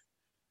were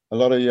a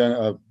lot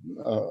of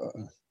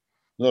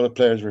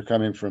players were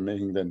coming from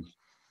England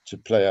to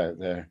play out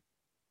there,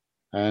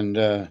 and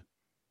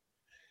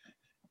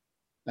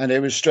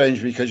it was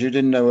strange because you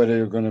didn't know whether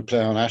you were going to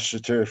play on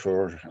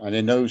AstroTurf and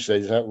in those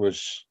days there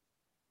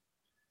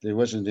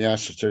wasn't the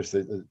AstroTurf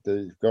that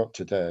they've got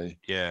today.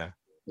 Yeah,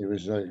 it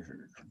was like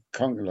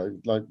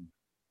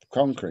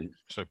concrete.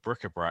 So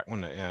bric-a-brac,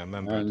 wasn't it? Yeah, I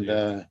remember.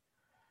 And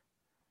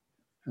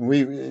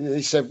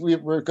he said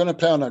we're going to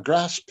play on a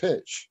grass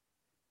pitch.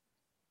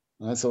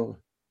 And I thought,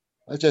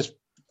 I've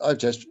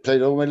just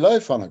played all my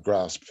life on a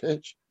grass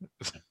pitch.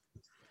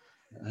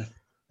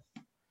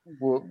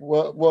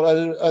 What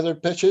other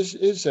pitches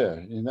is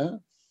there?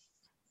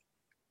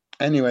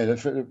 Anyway,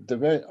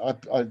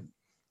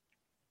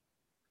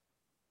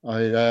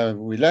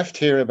 we left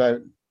here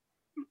about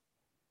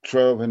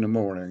 12 in the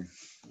morning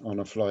on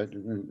a flight,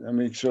 and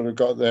we sort of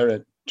got there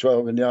at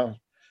 12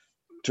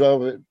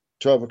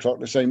 o'clock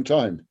the same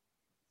time.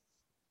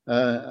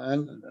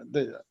 And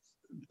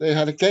they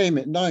had a game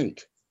at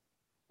night.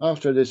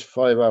 After this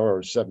 5 hour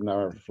or 7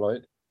 hour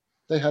flight,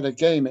 they had a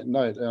game at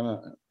night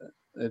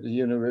at the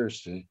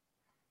university.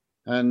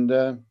 And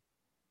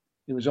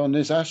it was on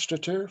this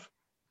AstroTurf.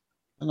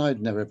 And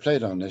I'd never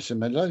played on this in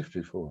my life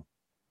before.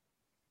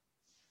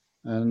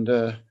 And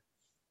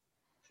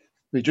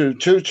we drew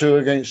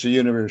 2-2 against the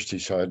university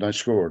side, and I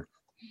scored.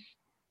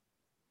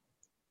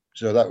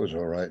 So that was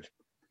all right.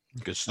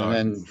 Good start.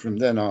 And then from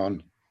then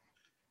on,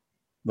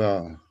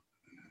 well,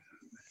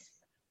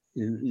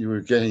 you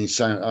were getting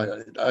sound.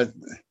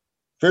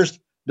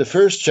 The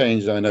first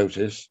change I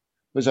noticed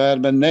was I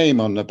had my name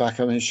on the back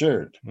of my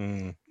shirt.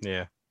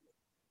 Yeah.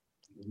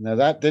 Now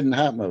that didn't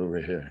happen over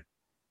here.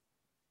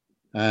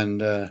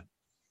 And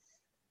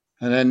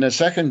then the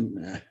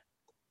second,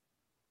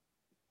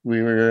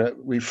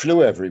 we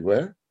flew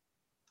everywhere.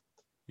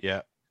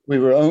 Yeah. We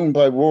were owned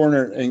by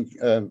Warner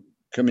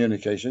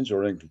Communications,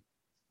 or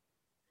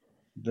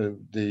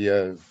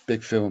the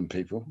big film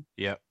people.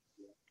 Yeah.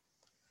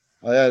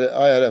 I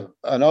had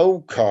an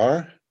old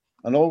car,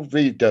 an old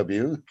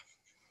VW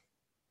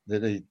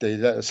that they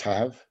let us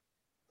have.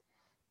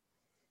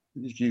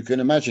 You can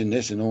imagine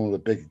this in all the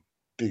big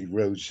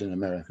roads in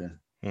America.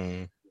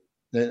 Mm.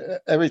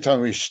 Every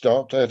time we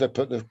stopped, I had to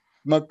put the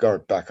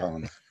mudguard back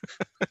on.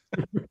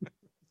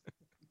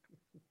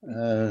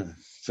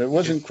 So it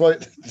wasn't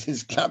quite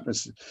as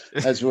glamorous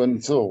as one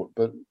thought,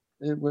 but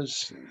it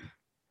was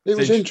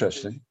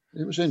interesting.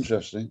 It was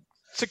interesting.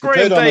 So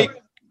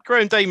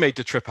Graham Day made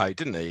the trip out,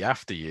 didn't he?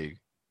 After you.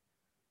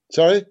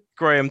 Sorry?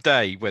 Graham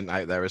Day went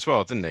out there as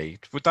well, didn't he?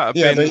 Would that have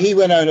been? Yeah, but he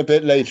went out a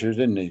bit later,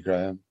 didn't he,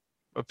 Graham?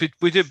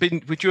 Would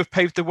you have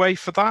paved the way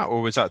for that,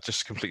 or was that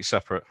just completely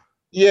separate?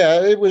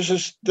 Yeah, it was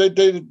just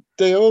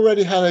they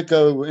already had a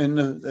go in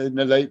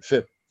the late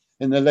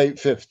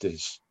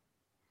 50s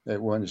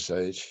at one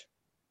stage,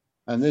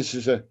 and this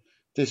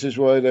is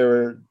why they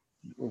were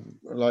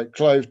like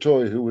Clive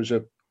Toy, who was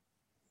a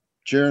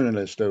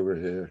journalist over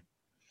here.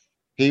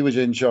 He was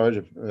in charge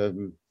of.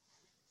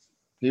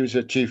 He was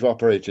a chief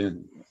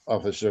operating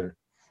officer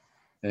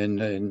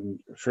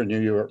for New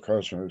York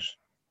Cosmos,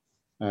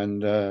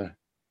 and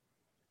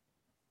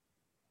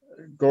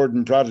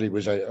Gordon Bradley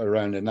was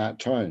around in that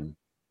time.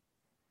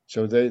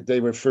 So they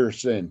were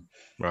first in.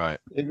 Right.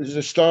 It was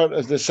the start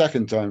of the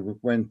second time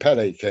when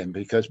Pele came,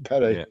 because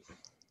Pele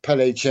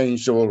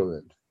changed all of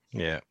it.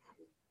 Yeah.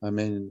 I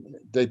mean,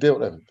 they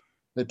built a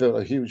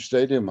huge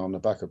stadium on the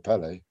back of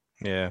Pele.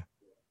 Yeah.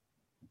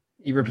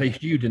 He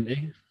replaced you, didn't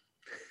he?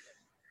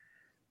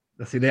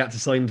 I see they had to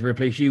sign to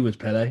replace you with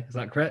Pele. Is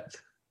that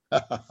correct? They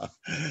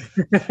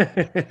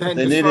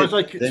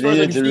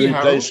needed to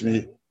replace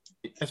me.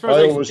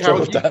 I always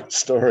told that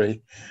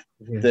story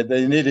that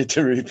they needed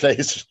to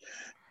replace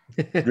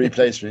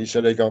me,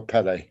 so they got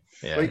Pele.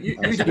 Yeah. Well, you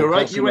did all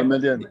right. You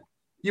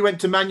went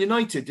to Man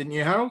United, didn't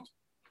you, Harold?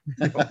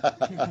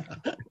 I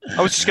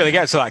was just going to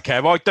get to that,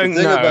 Kev. I don't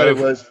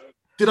know.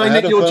 Did I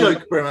nick your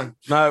joke, Bremen?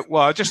 No.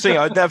 Well, I just think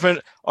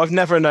I've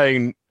never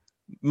known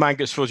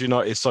Manchester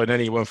United sign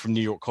anyone from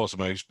New York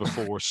Cosmos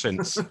before or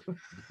since.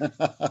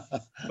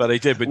 But they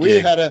did. But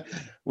we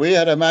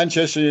had a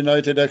Manchester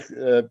United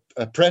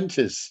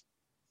apprentice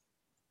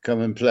come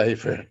and play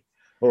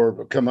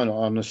or come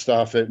on the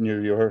staff at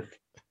New York.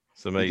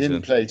 It's amazing. He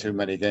didn't play too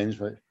many games,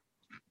 but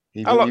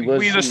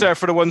were you just there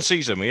for the one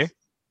season? Were you?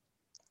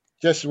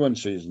 Just one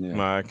season, yeah.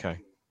 Oh, okay.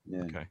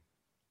 Yeah. Okay.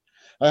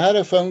 I had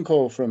a phone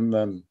call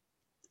from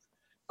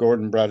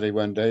Gordon Bradley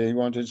one day. He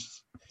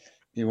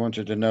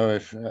wanted to know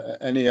if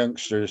any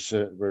youngsters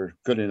were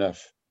good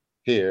enough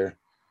here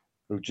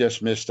who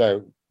just missed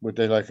out, would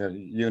they like a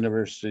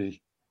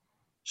university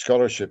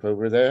scholarship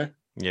over there?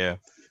 Yeah.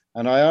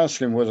 And I asked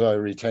him, was I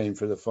retained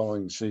for the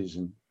following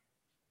season?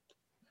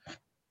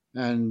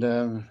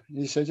 And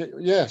he said,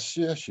 yes,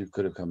 you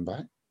could have come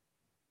back.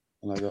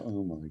 And I thought,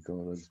 oh my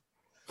God,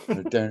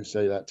 I daren't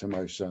say that to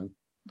my son.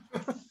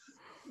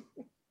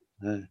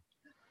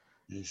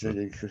 He said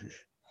he could.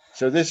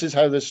 So this is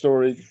how the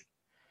story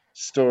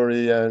sort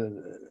of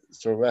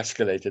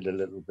escalated a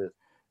little bit.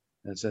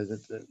 And said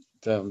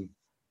that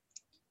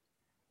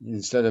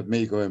instead of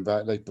me going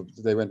back,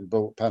 they went and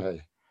bought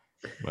Pele.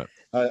 Right.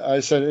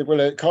 I said,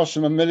 well, it cost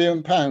them £1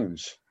 million.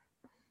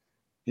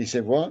 He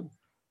said, what?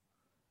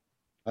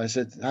 I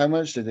said, how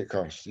much did it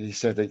cost? He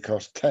said it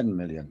cost 10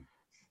 million.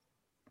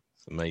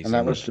 It's amazing. And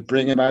that was to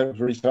bring him out of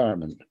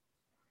retirement,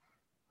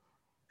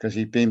 because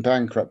he'd been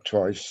bankrupt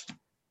twice.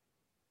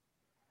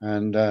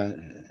 And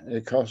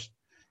it cost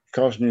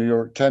New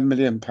York £10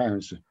 million,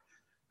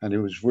 and it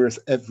was worth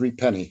every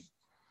penny.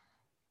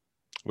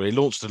 Well, he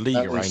launched a league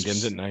around him,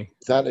 didn't he?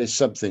 That is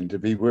something, to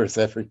be worth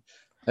every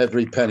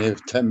penny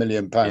of £10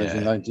 million in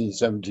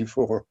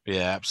 1974.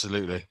 Yeah,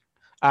 absolutely.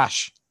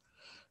 Ash.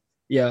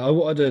 Yeah, I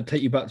wanted to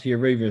take you back to your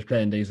Rovers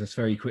playing days just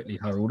very quickly,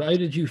 Harold. How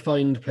did you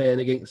find playing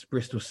against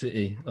Bristol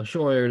City? I'm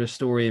sure I heard a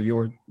story of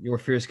your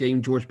first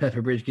game. George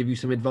Pepperbridge give you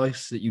some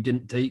advice that you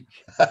didn't take.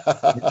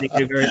 It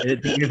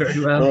didn't go very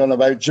well. You're on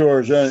about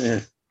George, aren't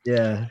you?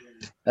 Yeah.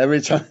 Every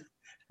time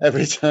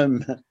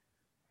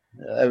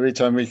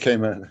we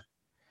came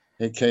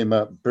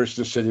up,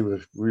 Bristol City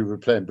we were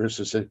playing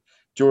Bristol City.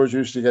 George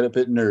used to get a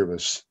bit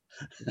nervous.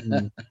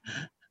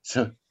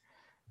 So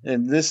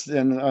on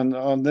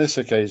this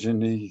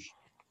occasion,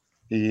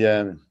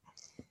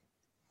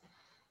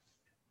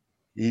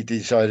 he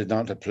decided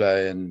not to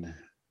play, and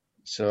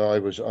so I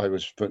was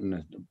put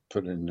in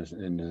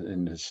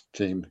this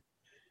team,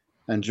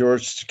 and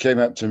George came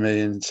up to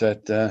me and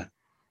said,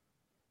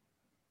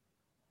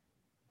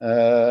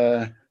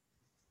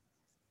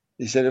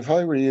 he said, if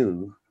I were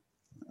you,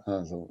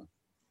 I thought,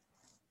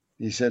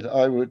 he said,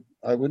 I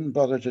wouldn't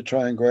bother to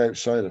try and go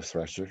outside of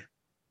Thresher.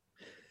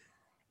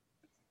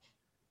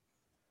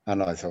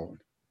 And I thought,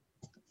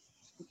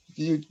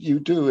 you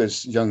do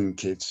as young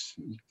kids,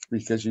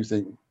 because you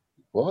think,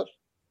 what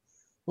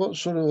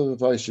sort of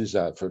advice is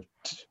that for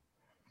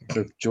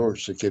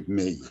George to give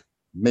me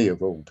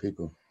of all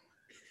people,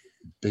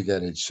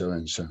 big-headed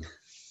so-and-so.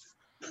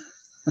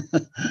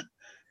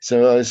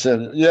 So I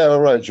said, yeah, all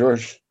right,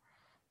 George.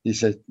 He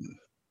said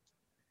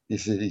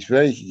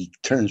he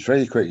turns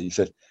very quick. He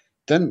said,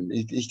 then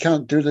he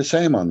can't do the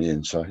same on the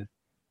inside.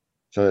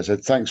 So I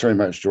said, thanks very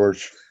much,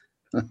 George.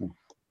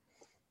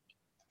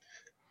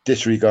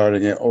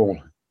 Disregarding it all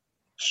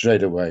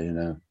straight away,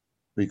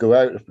 We go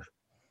out,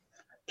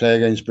 play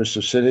against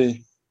Bristol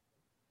City,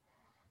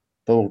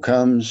 ball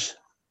comes,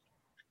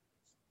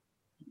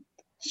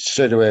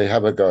 straight away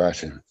have a go at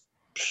him.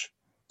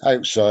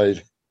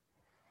 Outside,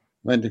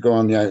 went to go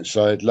on the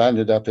outside,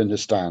 landed up in the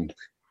stand,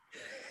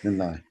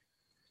 didn't I?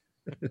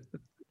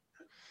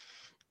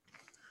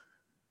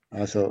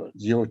 I thought,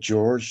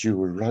 George, you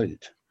were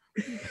right.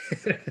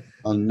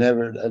 I'll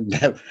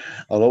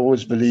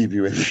always believe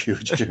you in the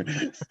future.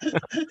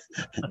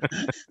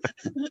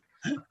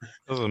 That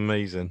was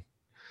amazing.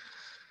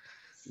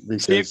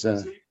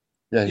 Because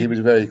he was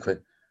very quick.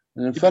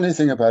 And the funny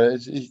thing about it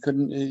is he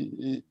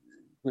couldn't.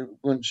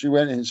 Once you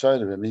went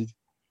inside of him, he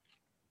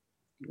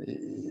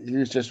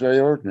was just very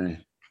ordinary.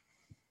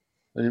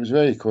 But he was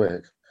very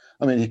quick.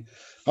 I mean,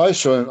 I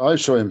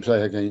saw him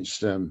play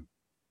against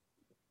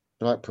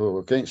Blackpool,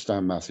 against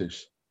Stan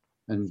Matthews,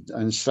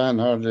 and Stan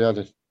hardly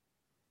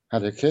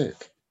had a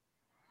kick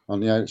on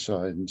the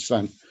outside, and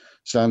Stan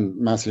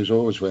Matthews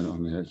always went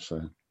on the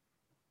outside.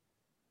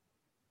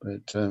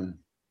 But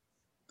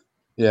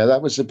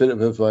that was a bit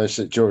of advice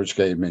that George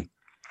gave me.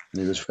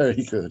 He was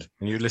very good.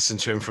 And you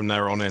listened to him from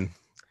there on in.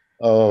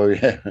 Oh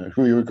yeah,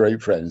 we were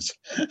great friends.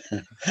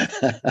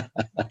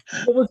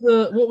 What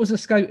was the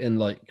scouting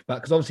like back?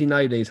 Because obviously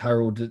nowadays,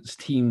 Harold,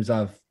 teams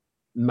have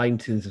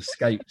mountains of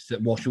scouts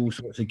that watch all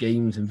sorts of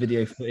games and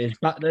video footage.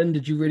 Back then,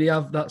 did you really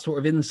have that sort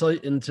of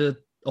insight into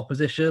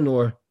opposition,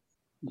 or?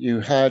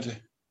 You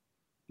had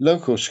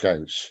local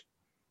scouts.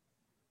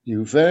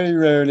 You very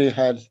rarely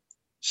had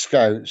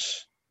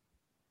scouts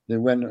that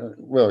went.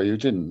 Well, you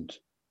didn't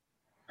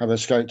have a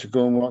scout to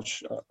go and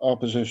watch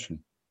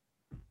opposition.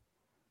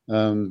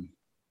 You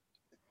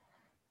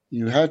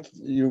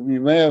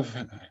may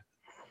have,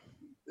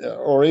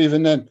 or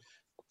even then,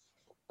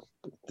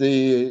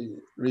 the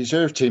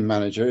reserve team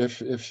manager,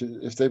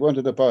 if they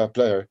wanted to buy a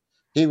player,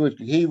 he would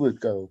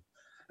go.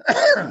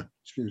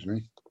 Excuse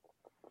me.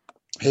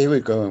 He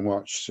would go and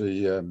watch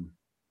the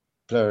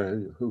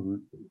player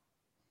who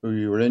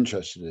you were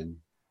interested in,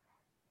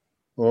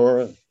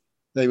 or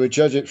they would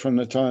judge it from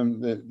the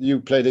time that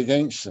you played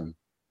against them.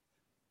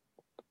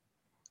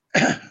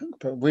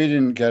 But we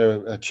didn't get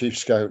a chief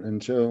scout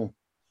until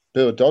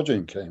Bill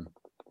Dodging came.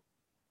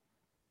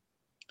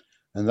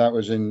 And that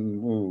was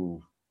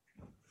in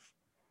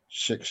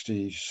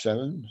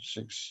 67,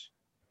 6.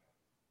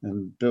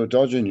 And Bill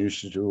Dodging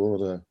used to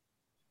do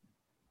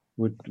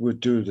would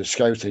do the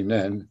scouting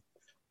then.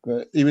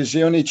 But he was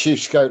the only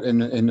chief scout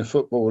in the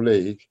Football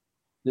League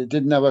that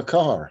didn't have a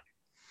car.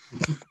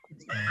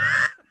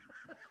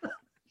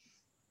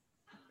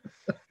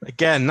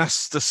 Again,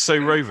 that's just so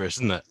Rovers,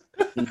 isn't it?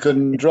 He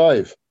couldn't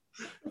drive.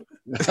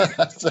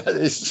 That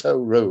is so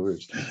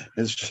Rovers.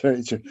 It's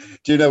very true.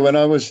 Do you know when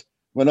I was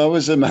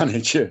a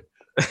manager,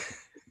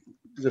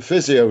 the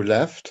physio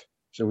left,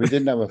 so we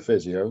didn't have a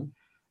physio.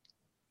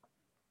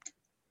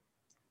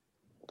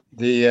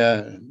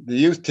 The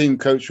youth team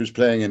coach was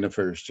playing in the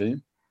first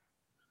team,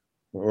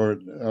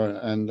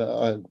 and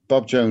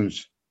Bob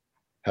Jones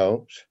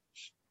helped,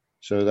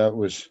 so that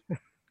was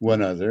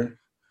one other,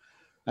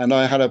 and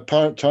I had a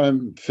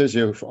part-time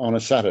physio on a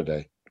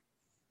Saturday,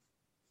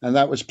 and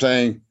that was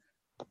playing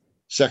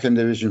second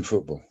division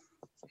football.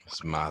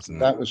 It's mad, isn't it?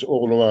 That was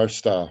all of our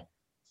staff.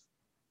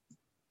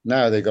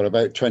 Now they've got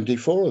about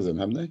 24 of them,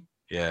 haven't they?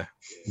 Yeah.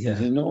 It's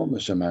an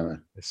enormous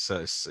amount. It's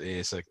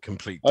a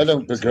complete. I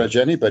don't begrudge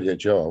anybody a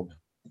job,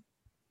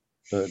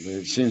 but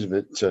it seems a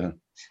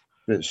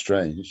bit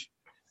strange.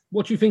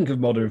 What do you think of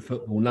modern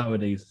football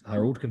nowadays,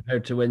 Harold,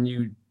 compared to when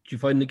you you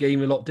find the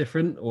game a lot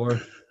different, or?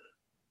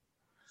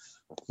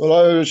 Well,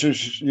 I always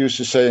used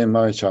to say in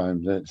my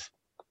time that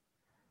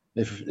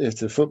if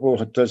the football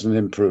hasn't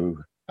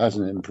improved,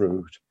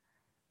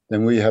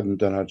 then we haven't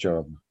done our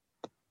job.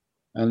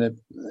 And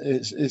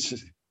it's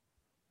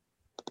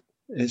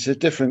a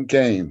different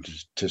game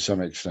to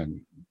some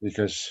extent,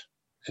 because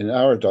in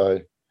our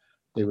day,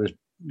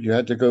 you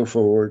had to go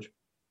forward,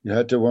 you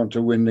had to want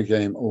to win the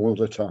game all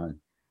the time.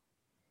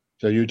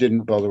 So you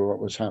didn't bother what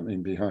was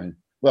happening behind.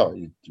 Well,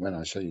 when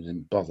I say you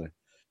didn't bother,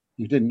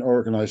 you didn't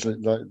organise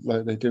it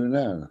like they do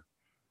now.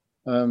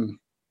 I'm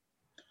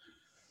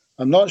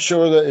not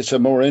sure that it's a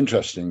more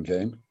interesting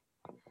game.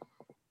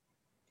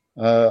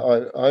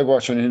 I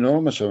watch an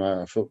enormous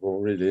amount of football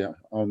really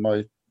on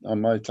my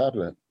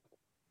tablet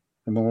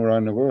from all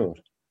around the world,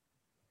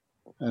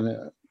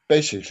 and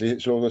basically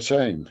it's all the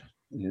same.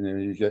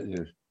 You get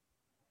your,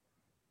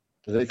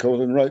 do they call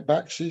them right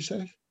backs these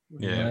days?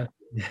 Yeah.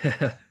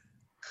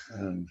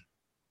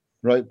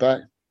 Right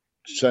back,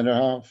 centre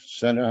half,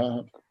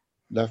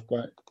 left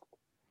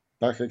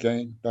back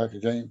again,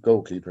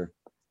 goalkeeper,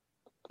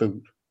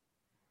 boot.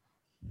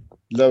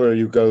 Lower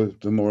you go,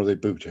 the more they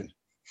boot it.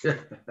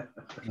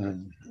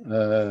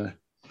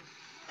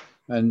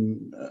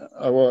 And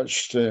I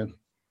watched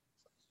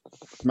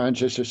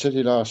Manchester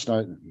City last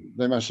night.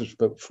 They must have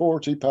put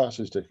 40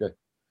 passes together,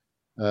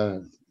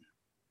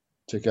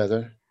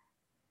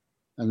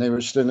 and they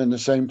were still in the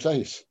same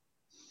place.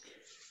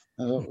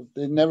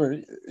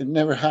 It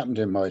never happened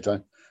in my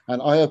time,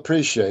 and I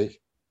appreciate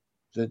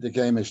that the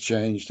game has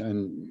changed,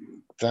 and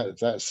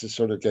that's the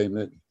sort of game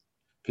that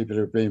people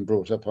are being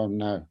brought up on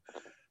now.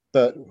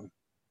 But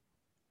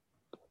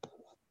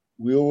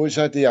we always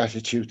had the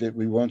attitude that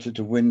we wanted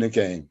to win the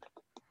game.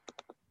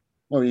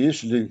 Well, we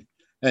used to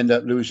end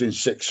up losing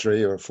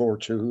 6-3 or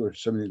 4-2 or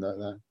something like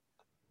that.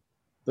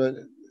 But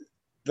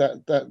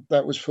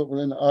that was football,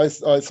 and I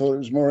thought it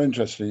was more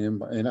interesting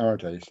in our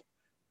days.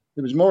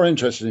 It was more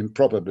interesting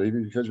probably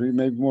because we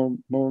made more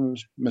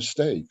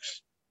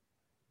mistakes.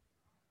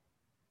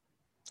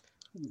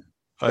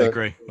 I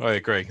agree. I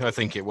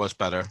think it was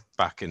better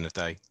back in the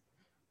day.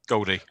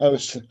 Goldie. I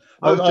was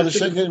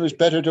thinking it was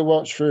better to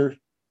watch for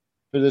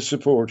the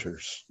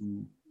supporters.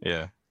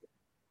 Yeah.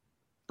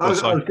 I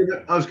was going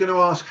to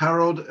ask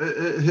Harold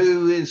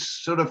who his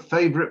sort of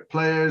favourite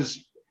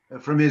players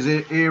from his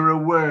era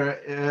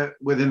were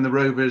within the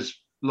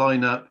Rovers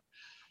lineup.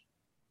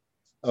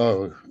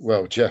 Oh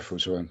well, Jeff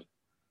was one.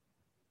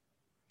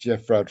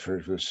 Jeff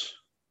Bradford was.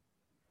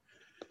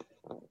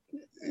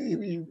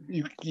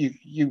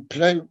 You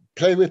play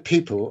with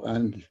people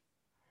and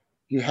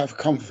you have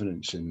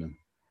confidence in them.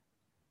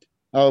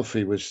 Alf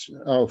was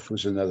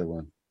another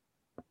one.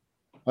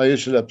 I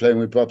used to love playing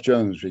with Bob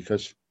Jones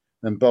because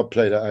when Bob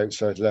played at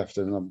outside left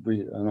and I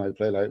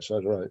played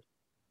outside right.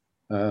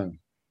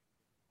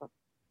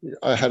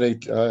 I had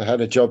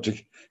a job to.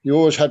 You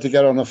always had to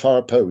get on the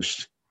far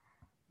post.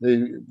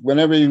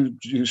 Whenever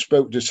you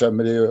spoke to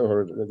somebody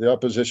or the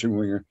opposition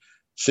winger,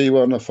 see you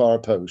on the far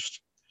post.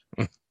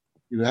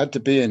 You had to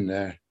be in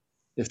there.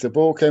 If the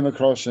ball came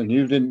across and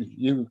you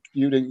didn't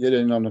get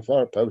in on the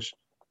far post,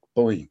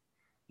 boy,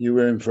 you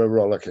were in for a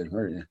rollicking,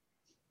 weren't you?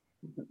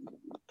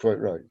 Quite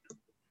right.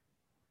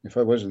 If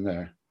I wasn't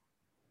there.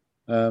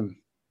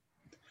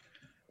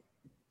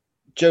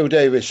 Joe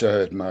Davis I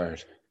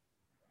admired.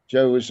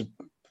 Joe was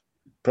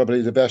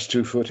probably the best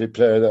two-footed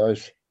player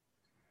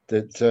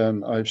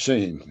that I've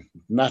seen.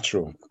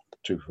 Natural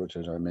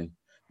two-footed, I mean.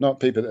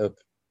 Not people that have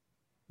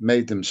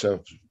made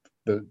themselves,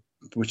 but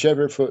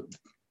whichever foot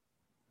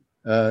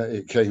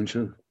it came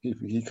to,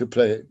 he could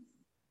play it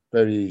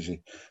very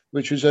easy,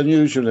 which was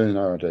unusual in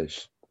our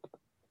days.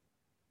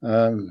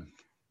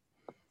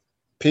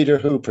 Peter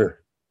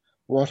Hooper,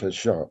 what a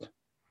shot.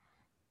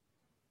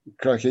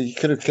 Crikey, he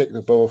could have kicked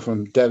the ball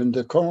from Devon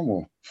to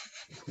Cornwall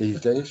these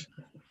days.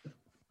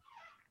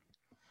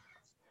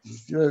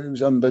 It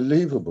was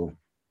unbelievable.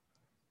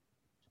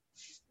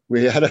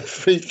 We had a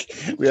free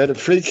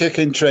kick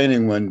in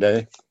training one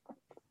day,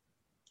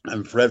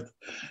 and Fred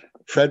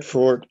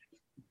Ford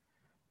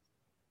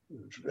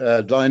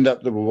lined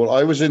up the wall.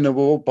 I was in the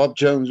wall. Bob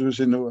Jones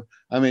was in the wall.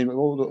 I mean,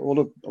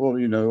 all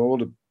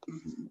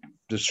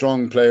the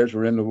strong players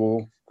were in the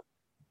wall,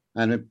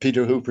 and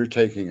Peter Hooper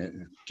taking it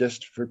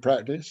just for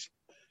practice.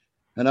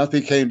 And up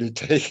he came to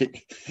take it,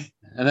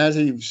 and as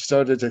he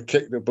started to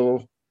kick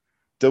the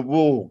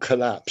wall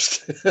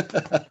collapsed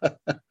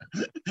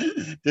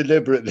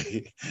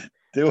deliberately.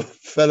 They all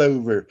fell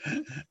over.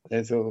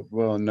 They thought,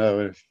 well,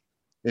 no,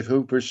 if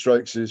Hooper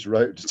strikes his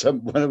right,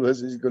 one of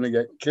us is going to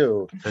get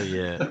killed.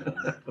 Yeah.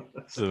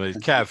 So,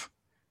 Kev.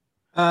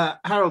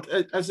 Harold,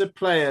 as a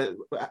player,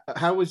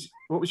 what was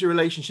your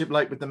relationship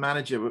like with the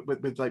manager,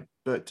 with like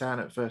Bert Tan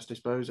at first, I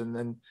suppose, and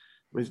then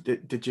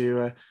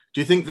do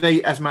you think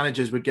they, as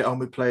managers, would get on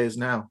with players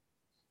now?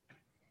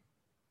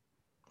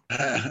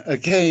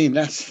 Again,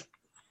 that's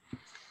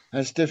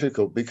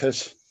difficult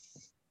because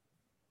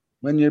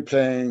when you're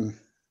playing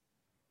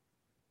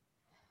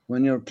for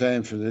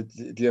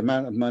the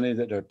amount of money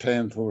that they're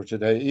paying for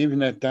today, even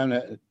down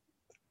at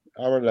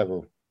our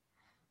level,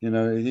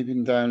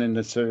 even down in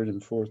the 3rd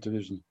and 4th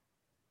division.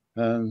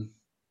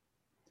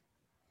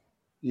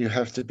 You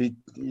have to be.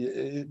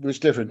 It was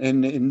different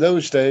in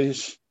those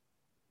days.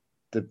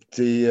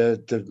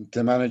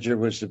 The manager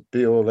was the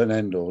be all and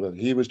end all.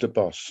 He was the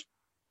boss,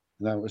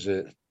 and that was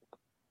it.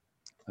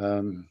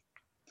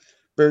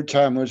 Bert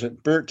Tam was a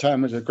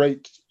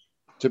great,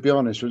 to be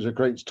honest, was a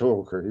great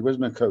talker. He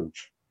wasn't a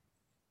coach.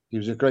 He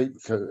was a great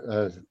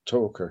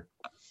talker.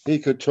 He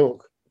could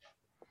talk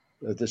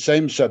the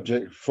same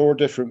subject 4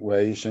 different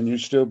ways, and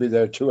you'd still be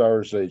there 2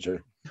 hours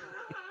later,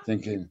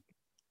 thinking,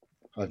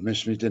 "I've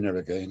missed my dinner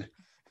again."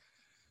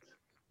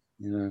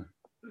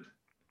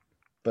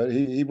 But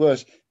he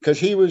was, because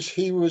he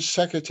was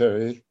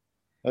secretary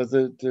of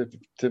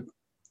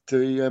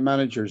the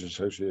Managers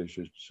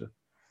Association,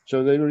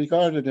 so they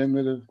regarded him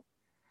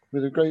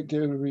with a great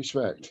deal of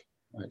respect,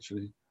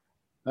 actually.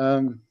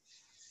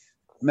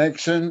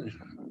 Megson,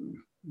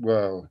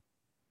 well,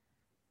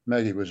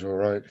 Meggie was all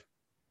right.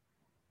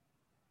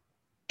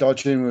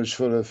 Dodging was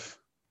full of.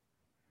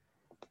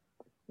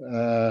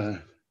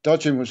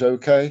 Dodging was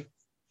okay.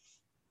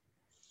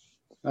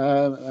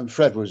 And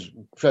Fred was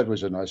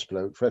a nice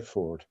bloke. Fred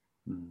Ford,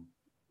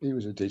 he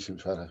was a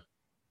decent fella.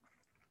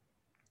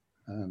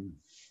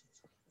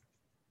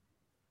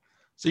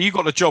 So you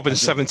got a job in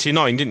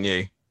 '79, didn't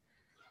you?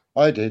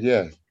 I did,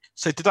 yeah.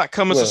 So did that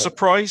come as a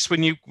surprise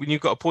when you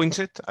got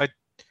appointed?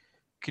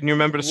 Can you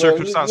remember the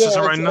circumstances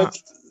around that?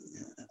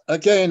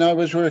 Again, I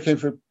was working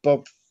for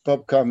Bob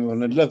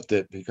Cameron and loved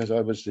it because I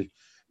was the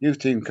youth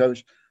team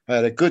coach. I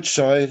had a good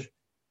side.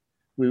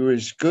 We were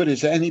as good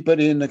as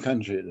anybody in the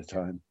country at the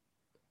time.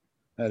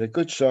 I had a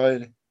good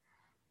side,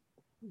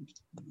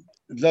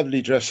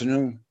 lovely dressing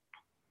room,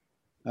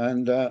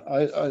 and that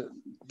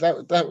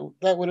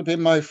would have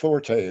been my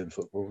forte in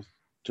football,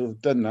 to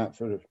have done that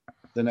for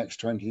the next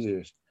 20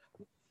 years.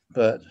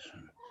 But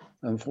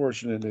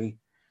unfortunately,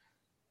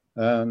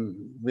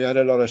 we had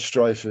a lot of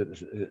strife at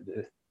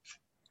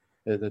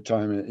the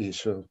time at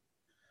Eastville,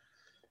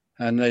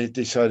 and they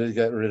decided to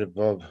get rid of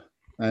Bob.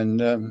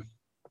 And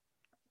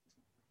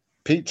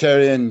Pete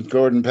Terry and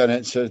Gordon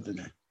Bennett said,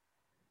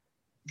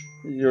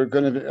 "You're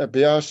going to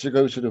be asked to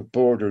go to the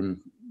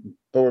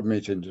board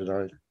meeting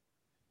tonight."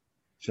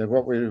 So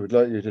what we would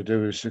like you to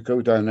do is to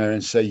go down there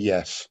and say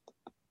yes.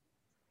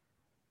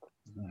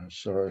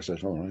 So I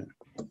said, all right.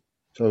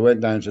 So I went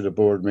down to the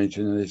board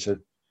meeting and they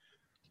said,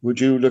 "Would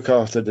you look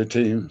after the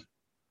team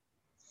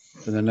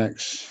for the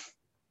next,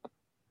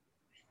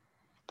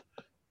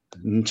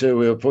 until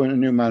we appoint a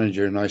new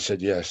manager?" And I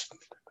said, yes,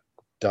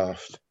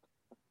 daft.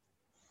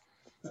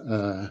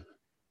 And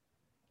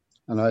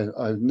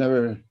I've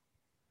never,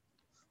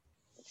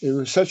 it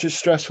was such a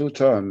stressful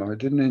time. I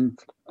didn't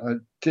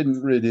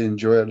really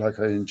enjoy it like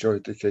I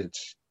enjoyed the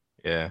kids.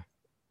 Yeah.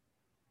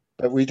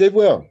 But we did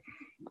well.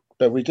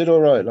 But we did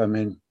all right. I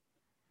mean,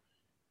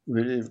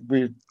 we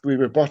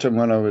were bottom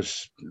when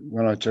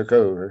I took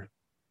over,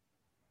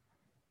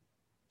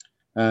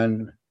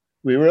 and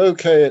we were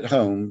okay at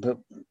home, but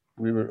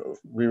we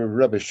were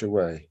rubbish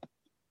away.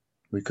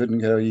 We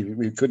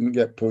couldn't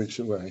get points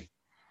away,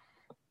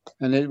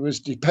 and it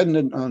was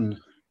dependent on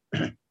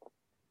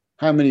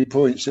how many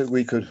points that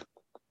we could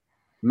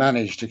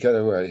manage to get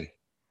away,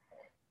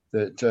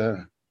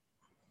 that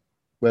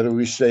whether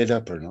we stayed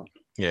up or not.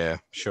 Yeah,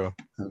 sure.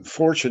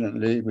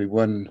 Fortunately, we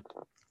won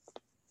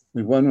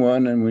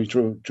one, and we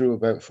drew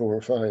about 4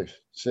 or 5,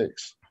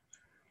 6,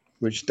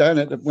 which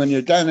when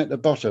you're down at the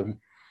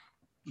bottom,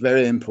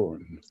 very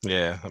important.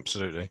 Yeah,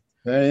 absolutely.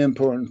 Very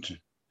important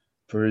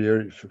for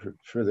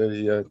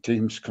the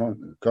team's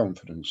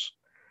confidence.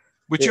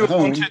 Would you have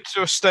wanted to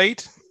have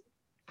stayed?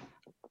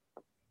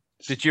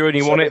 Did you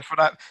only want it for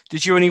that?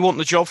 Did you only want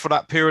the job for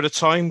that period of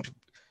time?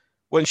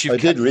 I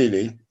did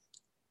really.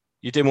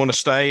 You didn't want to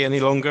stay any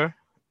longer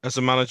as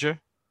a manager?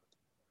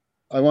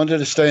 I wanted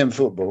to stay in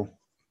football.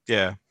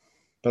 Yeah.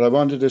 But I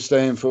wanted to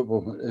stay in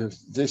football.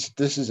 This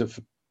is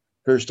the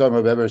first time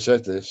I've ever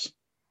said this,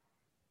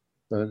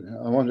 but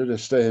I wanted to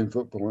stay in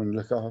football and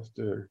look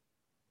after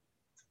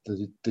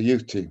the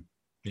youth team.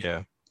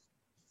 Yeah.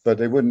 But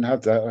they wouldn't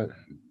have that.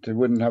 They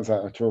wouldn't have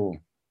that at all.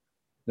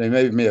 They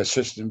made me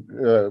assistant.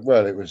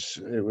 Well, it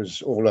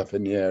was all up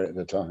in the air at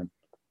the time.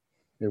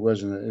 It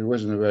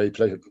wasn't a very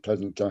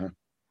pleasant time.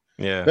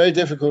 Yeah. Very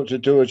difficult to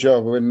do a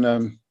job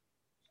when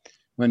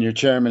your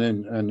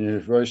chairman and your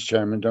vice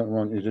chairman don't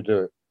want you to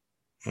do it.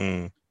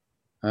 Mm.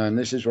 And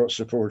this is what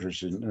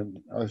supporters did.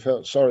 And I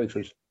felt sorry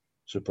for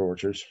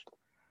supporters,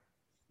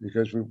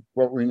 because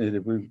we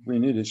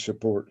needed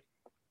support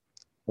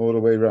all the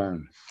way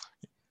around.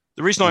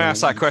 The reason I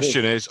asked that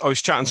question is I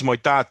was chatting to my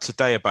dad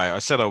today about it. I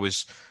said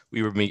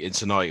we were meeting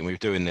tonight and we were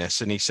doing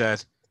this, and he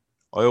said,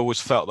 I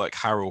always felt like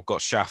Harold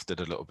got shafted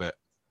a little bit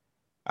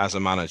as a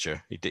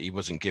manager. He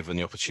wasn't given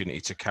the opportunity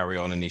to carry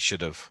on, and he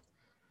should have.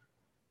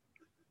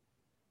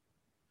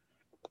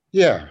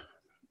 Yeah,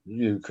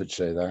 you could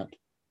say that.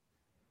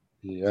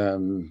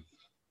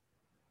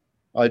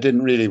 I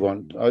didn't really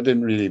want. I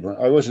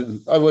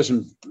wasn't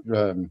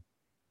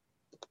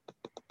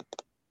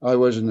I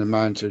wasn't the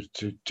man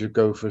to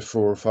go for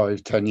 4 or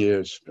 5, 10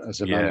 years as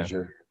a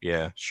manager.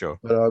 Yeah, sure.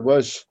 But I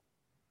was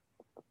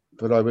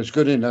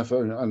good enough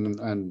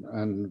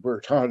and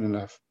worked hard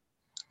enough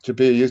to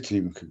be a youth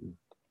team,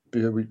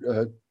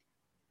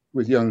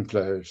 with young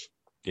players.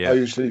 Yeah. I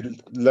usually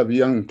love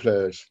young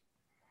players,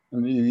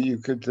 and you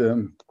could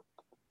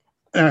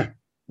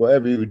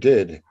whatever you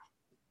did,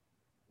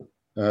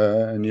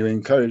 and you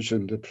encouraged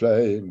them to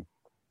play. And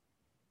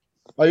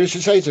I used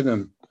to say to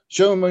them,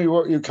 "Show me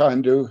what you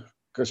can do,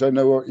 because I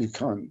know what you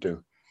can't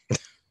do."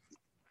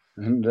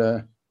 And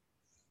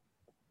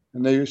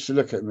they used to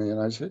look at me,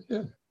 and I said,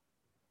 "Yeah."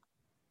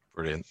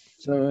 Brilliant.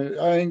 So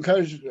I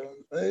encouraged.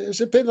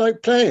 It's a bit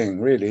like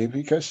playing, really,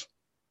 because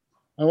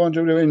I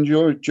wanted to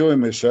enjoy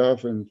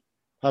myself and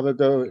have a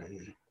go.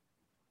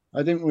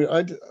 I didn't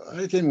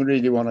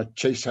really want to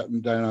chase up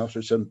and down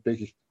after some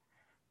big,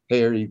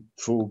 hairy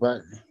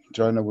fullback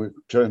trying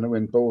to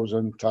win balls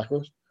and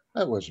tackles.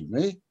 That wasn't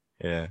me.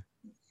 Yeah.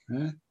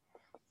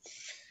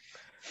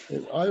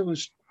 I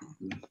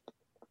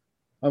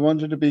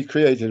wanted to be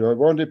creative. I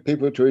wanted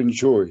people to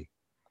enjoy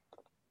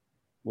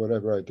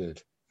whatever I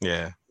did.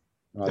 Yeah.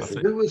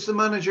 Who was the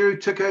manager who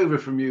took over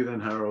from you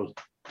then, Harold?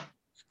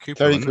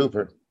 Terry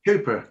Cooper.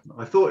 Cooper.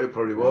 I thought it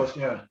probably was,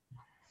 yeah.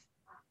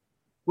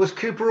 Was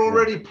Cooper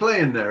already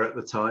playing there at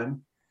the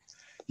time?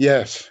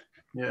 Yes.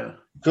 Yeah.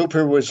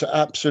 Cooper was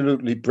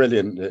absolutely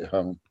brilliant at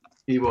home.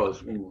 He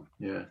was,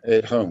 yeah.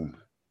 At home.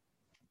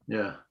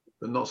 Yeah,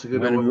 but not so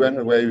good. When he went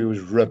away, he was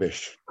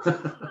rubbish.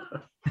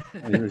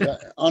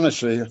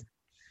 Honestly,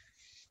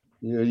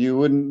 you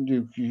wouldn't.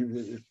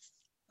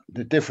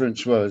 The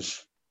difference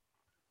was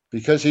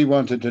because he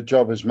wanted a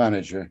job as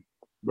manager.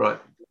 Right.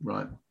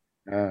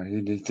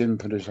 He didn't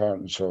put his heart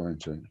and soul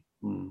into it.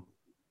 Mm.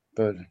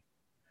 But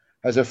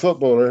as a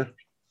footballer,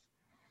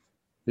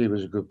 he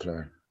was a good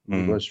player.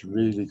 He was a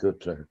really good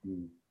player.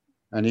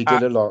 And he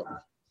did a lot.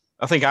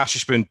 I think Ash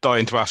has been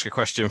dying to ask a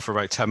question for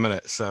about 10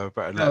 minutes, so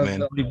better let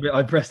him in.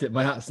 I pressed it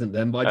by accident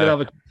then, but I did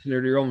have a question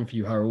earlier on for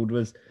you, Harold.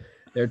 Was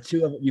there are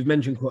two other, you've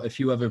mentioned quite a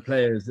few other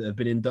players that have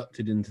been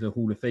inducted into the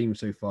Hall of Fame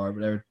so far,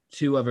 but there are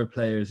two other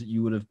players that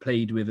you would have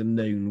played with and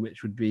known,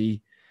 which would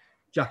be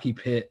Jackie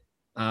Pitt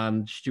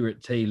and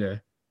Stuart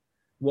Taylor.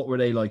 What were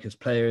they like as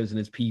players and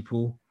as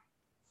people?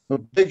 Well,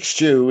 Big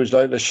Stu was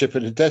like the ship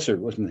of the desert,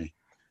 wasn't he?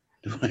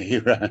 The way he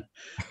ran.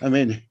 I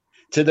mean,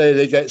 today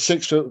they get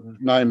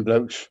 6'9"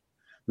 blokes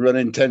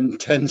running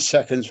 10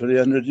 seconds for the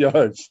 100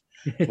 yards.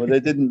 Well, they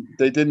didn't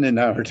in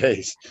our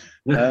days.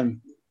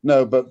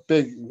 No, but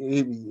Big,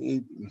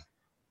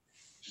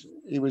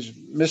 he was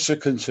Mr.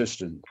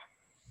 Consistent.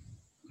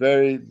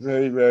 Very,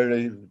 very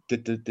rarely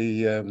did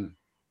the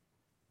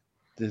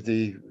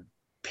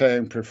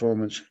playing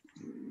performance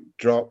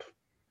drop,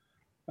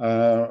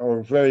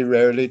 or very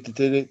rarely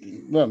did it.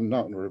 Well,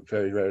 not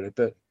very rarely,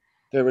 but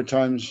there were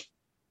times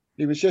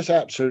he was just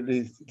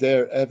absolutely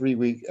there every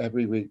week,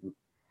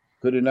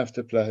 good enough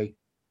to play,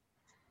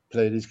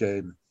 played his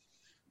game.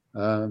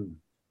 A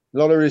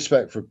lot of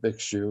respect for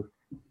Big Stu.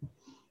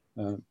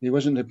 He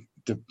wasn't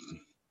the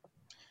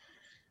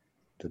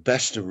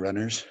best of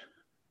runners,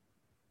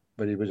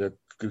 but he was a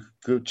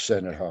good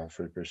centre half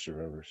for Bristol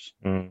Rovers.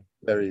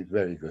 Very,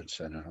 very good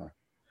centre half.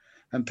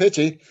 And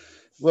Pitty,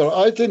 well,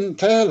 I didn't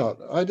play a lot.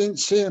 I didn't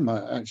see him.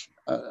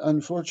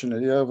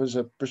 Unfortunately, I was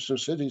a Bristol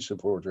City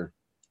supporter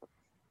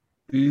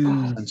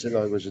until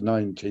I was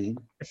 19.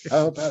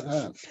 How about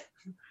that?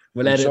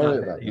 We'll edit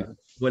that.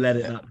 We'll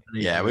edit that.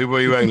 Yeah, we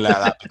won't let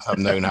that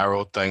become known,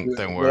 Harold. Don't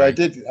worry. Well,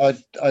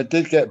 I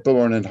did get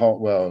born in Hot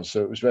Wells,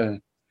 so it was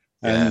very,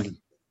 and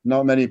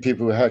not many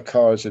people had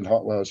cars in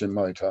Hot Wells in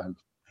my time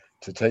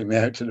to take me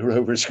out to the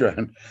Rovers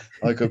ground.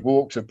 I could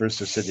walk to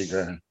Bristol City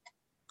ground.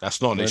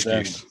 That's not an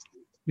excuse.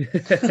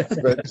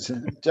 But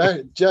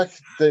Jack,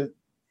 they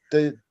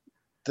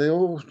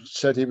all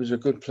said he was a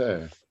good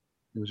player.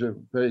 He was a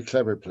very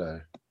clever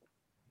player.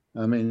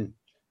 I mean,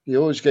 he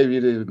always gave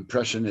you the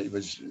impression that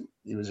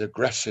he was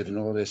aggressive and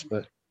all this,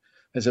 but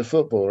as a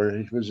footballer,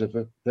 he was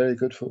a very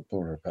good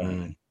footballer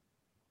apparently.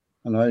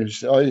 And I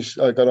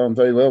got on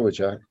very well with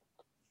Jack.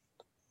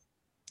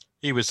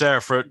 He was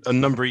there for a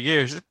number of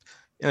years. You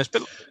know, it's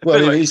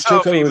he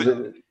took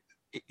over.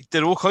 He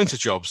did all kinds of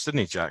jobs,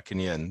 didn't he, Jack? In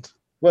the end.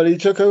 Well, he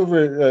took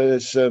over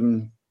as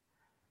he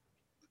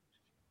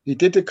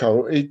did the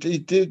coach.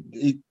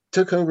 He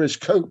took over as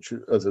coach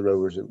of the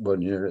Rovers at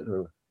 1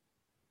 year.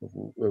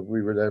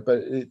 We were there,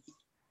 but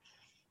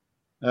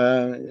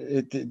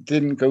it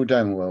didn't go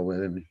down well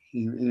with him.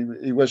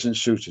 He wasn't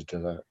suited to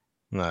that.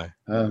 No.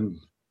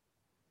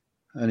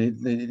 And he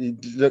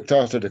looked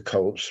after the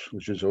Colts,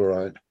 which was all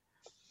right.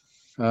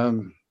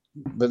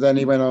 But then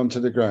he went on to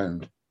the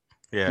ground.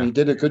 Yeah. And he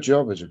did a good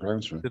job as a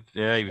groundsman.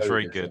 Yeah, he was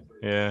very good.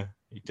 Yeah,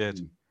 he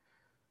did.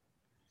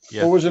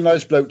 Yeah. Always a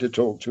nice bloke to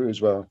talk to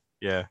as well.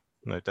 Yeah.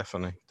 No,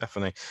 definitely.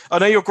 I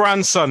know your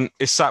grandson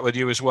is sat with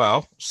you as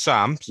well,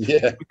 Sam.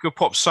 Yeah. We could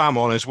pop Sam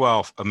on as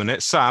well for a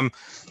minute. Sam,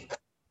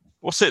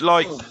 what's it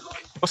like?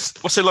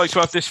 What's it like to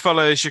have this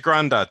fellow as your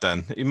granddad?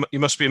 Then you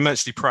must be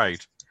immensely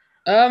proud.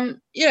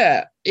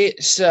 Yeah,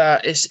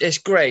 it's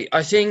great.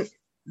 I think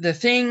the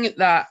thing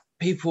that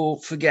people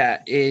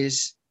forget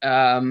is,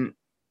 for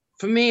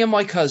me and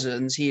my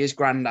cousins, he is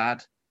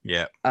granddad.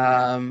 Yeah.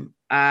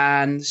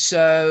 And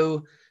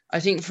so I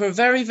think for a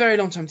very, very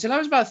long time, till I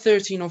was about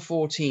 13 or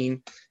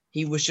 14,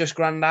 he was just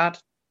granddad.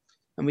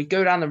 And we'd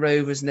go down the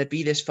Rovers and there'd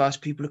be this fuss.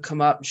 People would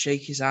come up and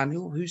shake his hand.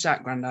 Oh, who's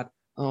that, granddad?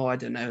 Oh, I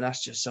don't know.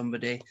 That's just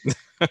somebody.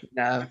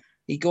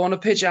 He'd go on a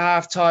pitch at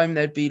halftime.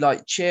 There'd be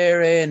like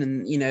cheering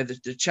and,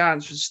 the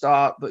chants would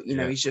start. But,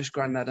 he's just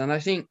granddad. And I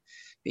think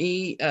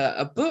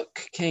a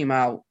book came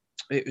out.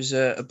 It was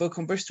a book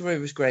on Bristol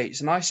Rovers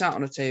greats. And I sat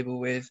on a table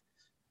with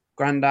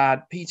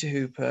Grandad, Peter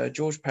Hooper,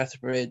 George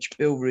Petherbridge,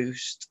 Bill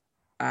Roost,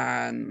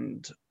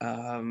 and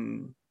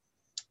John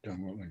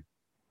Watling.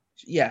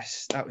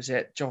 Yes, that was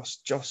it.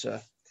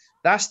 Josser.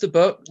 That's the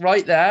book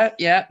right there.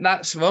 Yeah,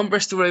 that's one,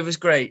 Bristol Rovers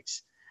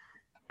greats.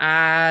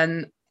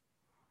 And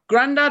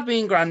Grandad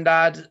being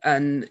Grandad,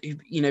 and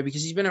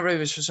because he's been at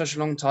Rovers for such a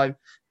long time,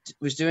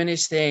 was doing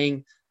his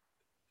thing,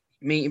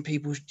 meeting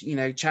people,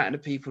 chatting to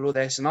people, all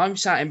this. And I'm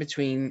sat in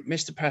between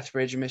Mr.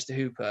 Petherbridge and Mr.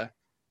 Hooper,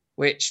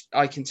 which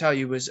I can tell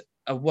you was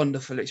a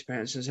wonderful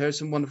experience. I've heard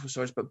some wonderful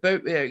stories, but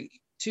both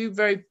two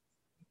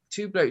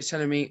blokes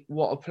telling me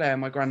what a player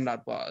my granddad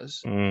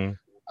was.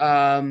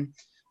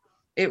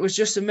 It was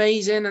just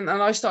amazing, and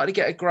I started to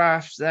get a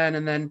grasp then.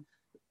 And then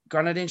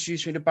Grandad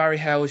introduced me to Barry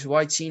Hales, who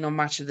I'd seen on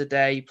Match of the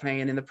Day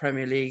playing in the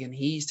Premier League, and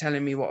he's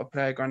telling me what a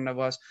player Grandad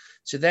was.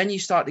 So then you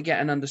start to get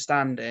an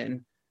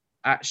understanding.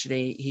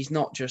 Actually, he's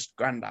not just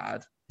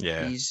Grandad.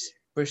 Yeah, he's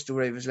Bristol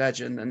Rovers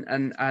legend,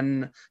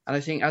 and I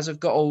think as I've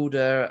got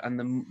older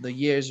and the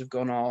years have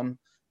gone on,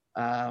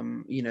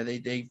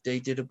 they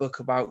did a book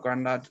about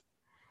Grandad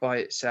by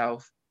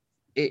itself.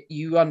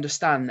 You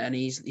understand, and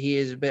he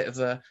is a bit of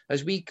a,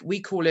 as we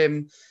call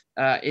him,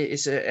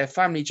 it's a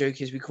family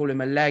joke, is we call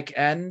him a leg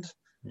end.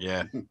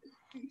 Yeah.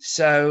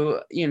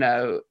 So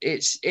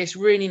it's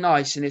really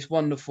nice and it's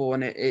wonderful,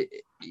 and it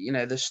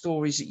the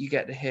stories that you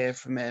get to hear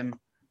from him,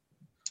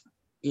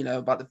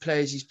 about the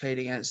players he's played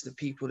against, the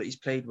people that he's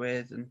played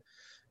with, and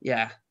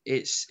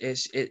it's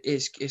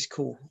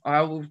cool.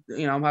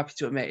 I'm happy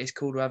to admit it's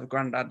cool to have a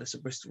granddad that's a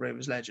Bristol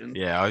Rovers legend.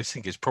 Yeah, I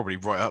think it's probably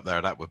right up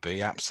there. That would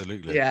be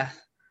absolutely. Yeah,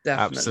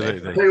 definitely.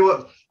 Absolutely. I'll tell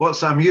you what,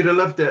 Sam, you'd have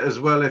loved it as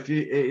well if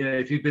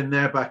you'd been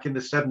there back in the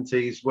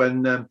 70s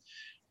when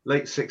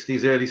late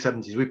 60s, early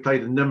 70s. We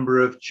played a number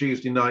of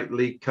Tuesday night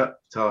League Cup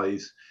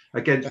ties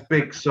against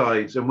big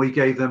sides, and we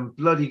gave them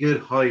bloody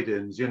good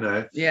hide-ins.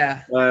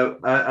 Yeah.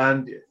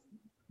 And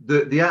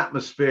the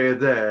atmosphere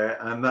there,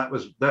 and that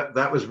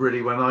was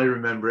really when I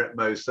remember it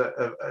most.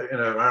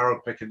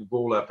 Harold picking the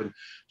ball up and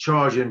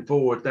charging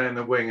forward down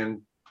the wing,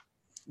 and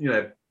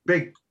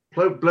big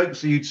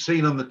blokes that you'd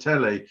seen on the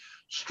telly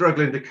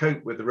struggling to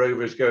cope with the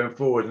Rovers going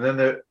forward, and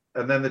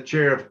then the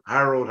cheer of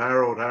Harold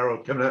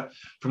coming up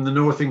from the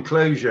north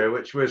enclosure,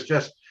 which was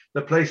just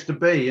the place to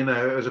be.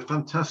 It was a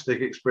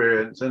fantastic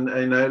experience, and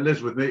it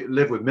lives with me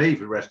for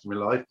the rest of my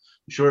life.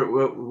 I'm sure it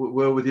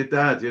will with your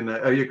dad,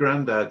 your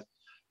granddad.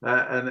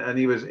 And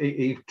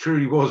he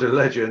truly was a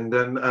legend,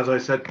 and as I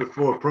said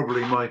before,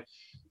 probably my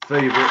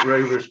favourite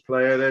Rovers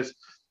player. There's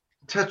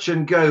touch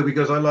and go,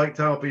 because I liked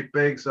Alfie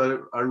Biggs, I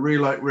really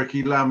like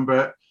Ricky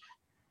Lambert,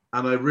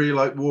 and I really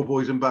like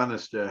Warboys and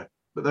Bannister.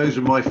 But those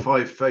are my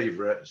 5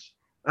 favourites,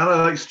 and I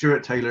like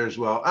Stuart Taylor as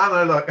well, and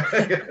I like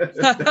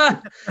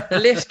the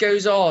list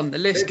goes on.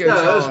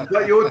 On.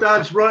 But your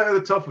dad's right at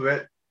the top of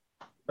it,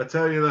 I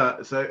tell you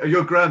that. So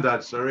your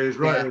granddad, sorry, is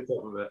right at the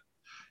top of it.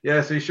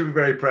 Yeah, so you should be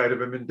very proud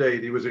of him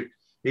indeed.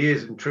 He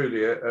is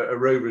truly a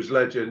Rovers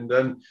legend.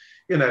 And,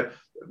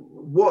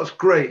 what's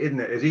great, isn't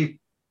it, is he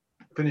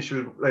finished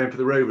playing for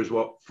the Rovers,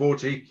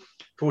 40,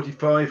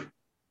 45,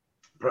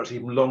 perhaps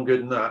even longer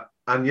than that.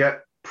 And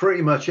yet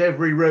pretty much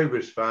every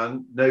Rovers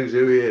fan knows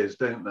who he is,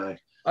 don't they?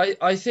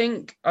 I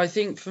think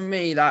for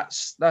me,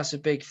 that's a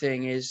big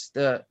thing, is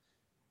that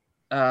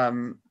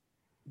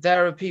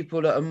there are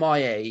people that are my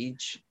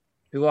age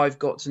who I've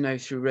got to know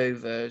through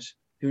Rovers,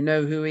 who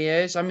know who he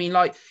is. I mean,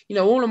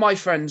 all of my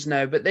friends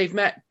know, but they've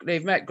met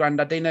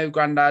Grandad. They know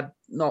Grandad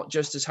not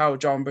just as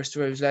Harold John,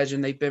 Bristol Rovers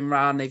legend. They've been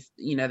around. They've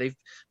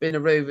been to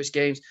Rovers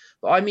games.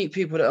 But I meet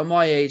people that are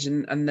my age,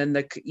 and then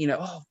they,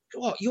 oh,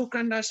 what, your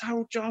Grandad's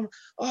Harold John?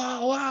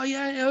 Oh, wow,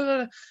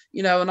 yeah.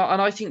 And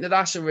I think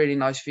that's a really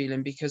nice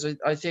feeling, because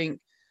I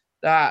think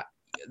that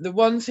the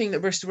one thing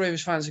that Bristol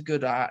Rovers fans are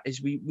good at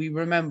is we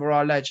remember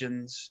our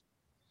legends.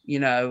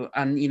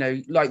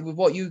 Like with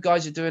what you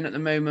guys are doing at the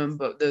moment.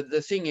 But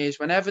the thing is,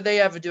 whenever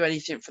they ever do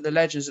anything for the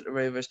legends at the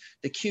Rovers,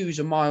 the queues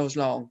are miles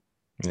long,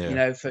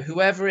 for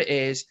whoever it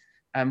is.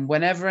 And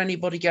whenever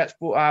anybody gets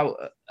brought out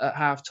at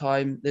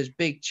halftime, there's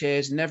big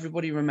cheers and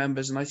everybody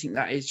remembers. And I think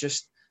that is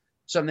just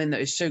something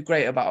that is so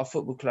great about our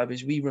football club,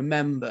 is we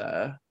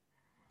remember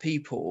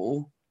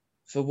people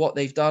for what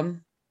they've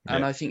done. Yeah.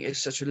 And I think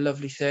it's such a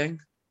lovely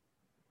thing.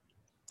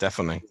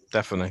 Definitely.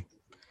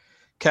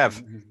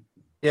 Kev?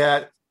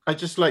 Yeah. I'd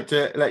just like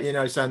to let you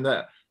know, Sam,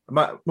 that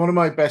one of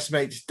my best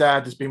mates'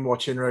 dad has been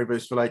watching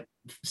Rovers for like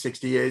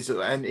 60 years,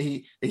 and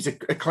he's a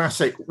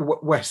classic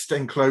West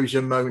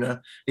Enclosure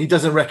moaner. He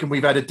doesn't reckon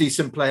we've had a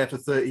decent player for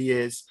 30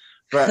 years.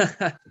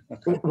 But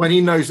when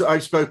he knows that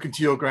I've spoken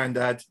to your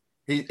granddad,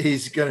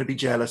 he's going to be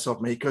jealous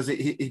of me, because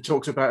he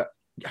talks about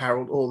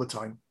Harold all the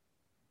time.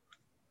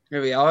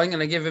 Here we are. I'm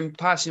going to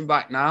pass him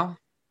back now.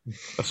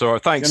 That's all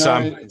right. Thanks,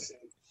 Sam.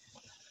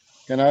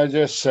 Can I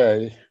just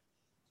say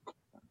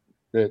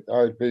that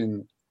I've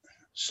been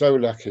so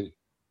lucky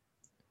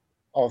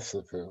off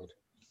the field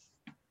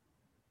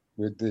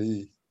with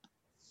the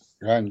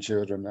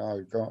grandchildren that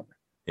I've got.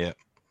 Yeah.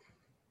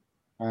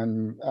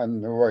 And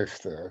the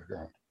wife that I've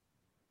got.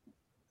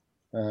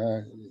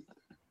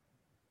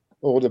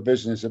 All the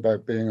business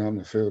about being on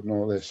the field and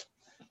all this,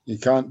 you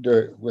can't do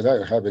it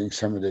without having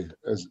somebody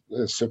as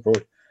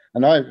support.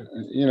 And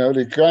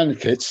the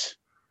grandkids,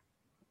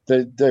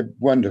 they're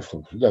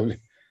wonderful, lovely.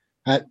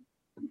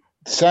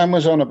 Sam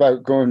was on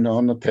about going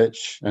on the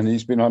pitch, and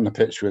he's been on the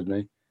pitch with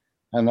me.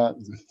 And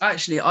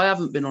actually, I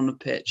haven't been on the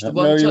pitch.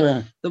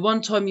 The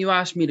one time you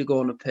asked me to go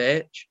on the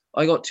pitch,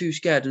 I got too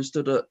scared and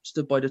stood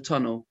by the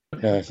tunnel.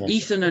 Yes,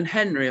 Ethan and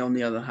Henry, on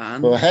the other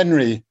hand. Well,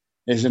 Henry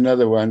is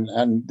another one,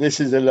 and this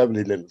is a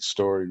lovely little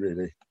story,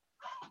 really.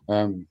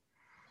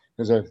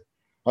 Because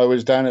I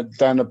was down at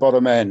the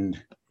bottom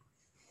end,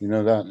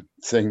 that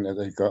thing that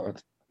they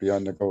got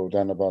behind the goal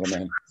down the bottom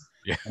end.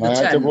 Yeah, and I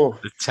had to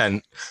walk the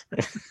tent.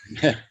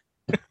 Yeah,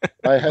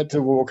 I had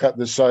to walk up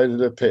the side of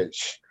the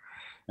pitch,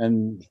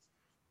 and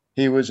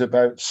he was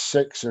about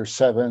 6 or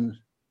 7,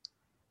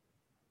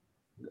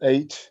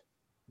 8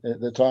 at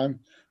the time.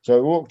 So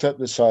I walked up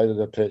the side of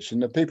the pitch,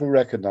 and the people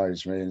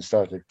recognised me and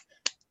started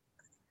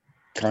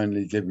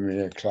kindly giving me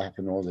a clap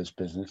and all this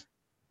business.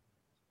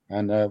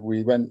 And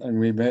we went and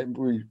we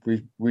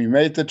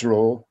made the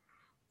draw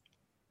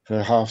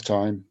for half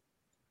time.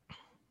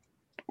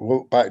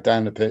 Walked back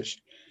down the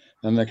pitch,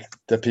 and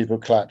the people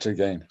clapped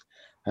again.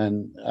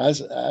 And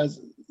as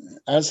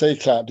they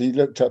clapped, he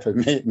looked up at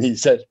me and he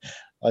said,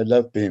 "I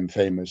love being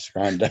famous,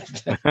 Grandad."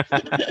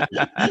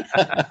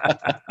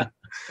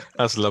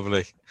 That's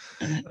lovely.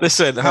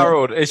 Listen,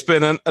 Harold, it's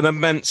been an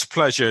immense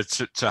pleasure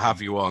to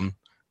have you on.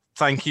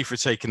 Thank you for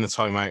taking the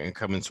time out and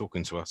coming and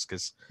talking to us,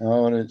 because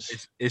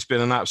it's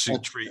been an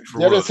absolute treat for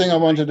the other thing I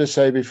wanted to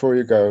say before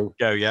you go.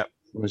 Yeah.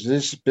 Was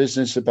this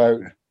business about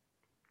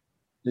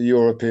the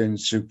European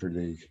Super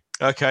League.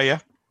 Okay, yeah.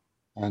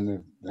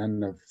 And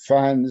the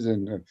fans,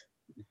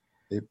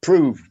 it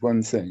proved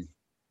one thing.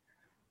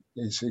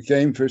 It's a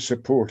game for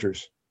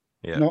supporters,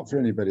 not for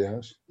anybody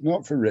else,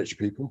 not for rich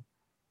people,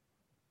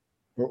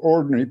 but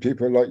ordinary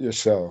people like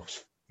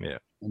yourselves. Yeah.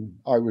 And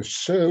I was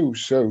so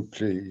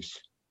pleased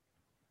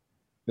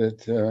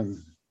that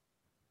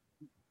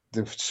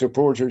the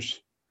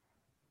supporters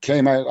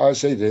came out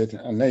as they did,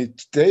 and they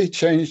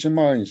changed the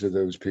minds of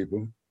those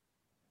people,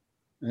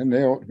 and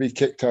they ought to be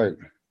kicked out.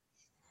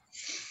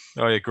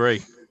 I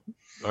agree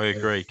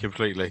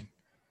completely.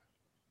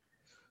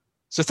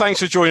 So thanks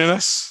for joining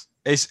us.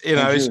 It's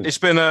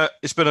been a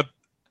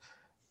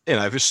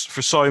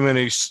for Simon,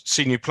 who's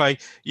seen you play.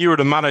 You were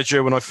the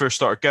manager when I first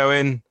started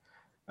going,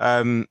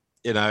 and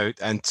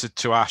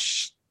to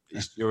Ash,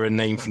 you're a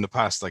name from the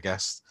past, I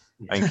guess,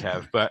 and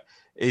Kev. But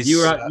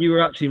you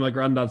were actually my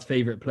granddad's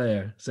favourite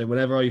player. So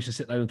whenever I used to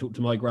sit down and talk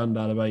to my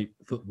granddad about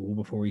football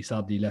before he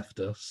sadly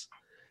left us,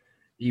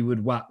 he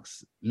would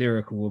wax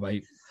lyrical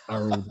about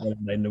Harold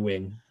running down the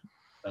wing.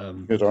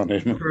 Good on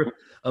him.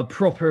 A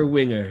proper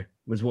winger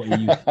was what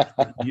he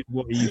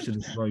used to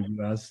describe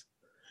you as.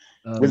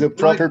 With a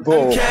proper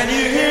ball. Can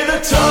you hear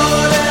the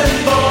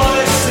toilet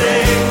boys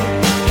sing?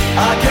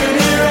 I can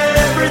hear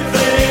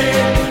everything.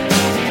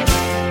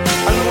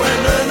 And when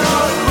the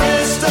North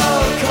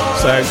Bristol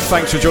calls. So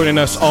thanks for joining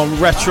us on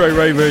Retro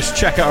Rovers.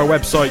 Check out our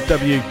website,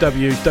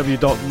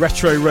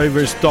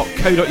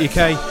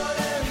 www.retrorovers.co.uk.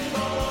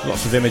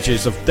 Lots of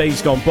images of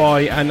days gone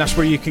by, and that's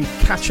where you can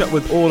catch up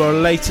with all our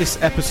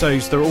latest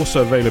episodes. They're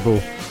also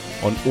available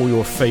on all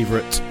your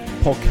favourite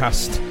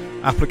podcast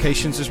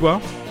applications as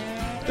well.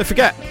 Don't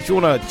forget, if you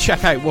want to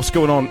check out what's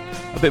going on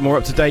a bit more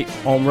up to date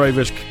on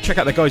Rovers, check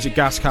out the guys at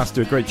Gascast.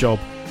 Do a great job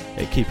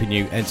at keeping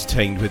you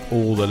entertained with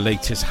all the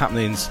latest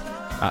happenings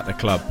at the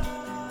club.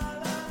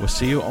 We'll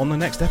see you on the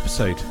next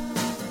episode.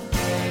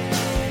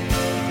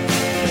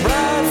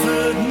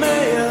 Bradford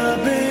Mayor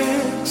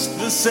Biggs,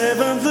 the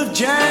 7th of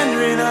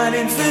January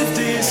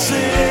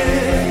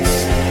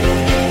 1956.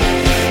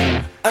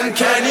 And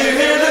can you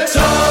hear the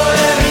tone?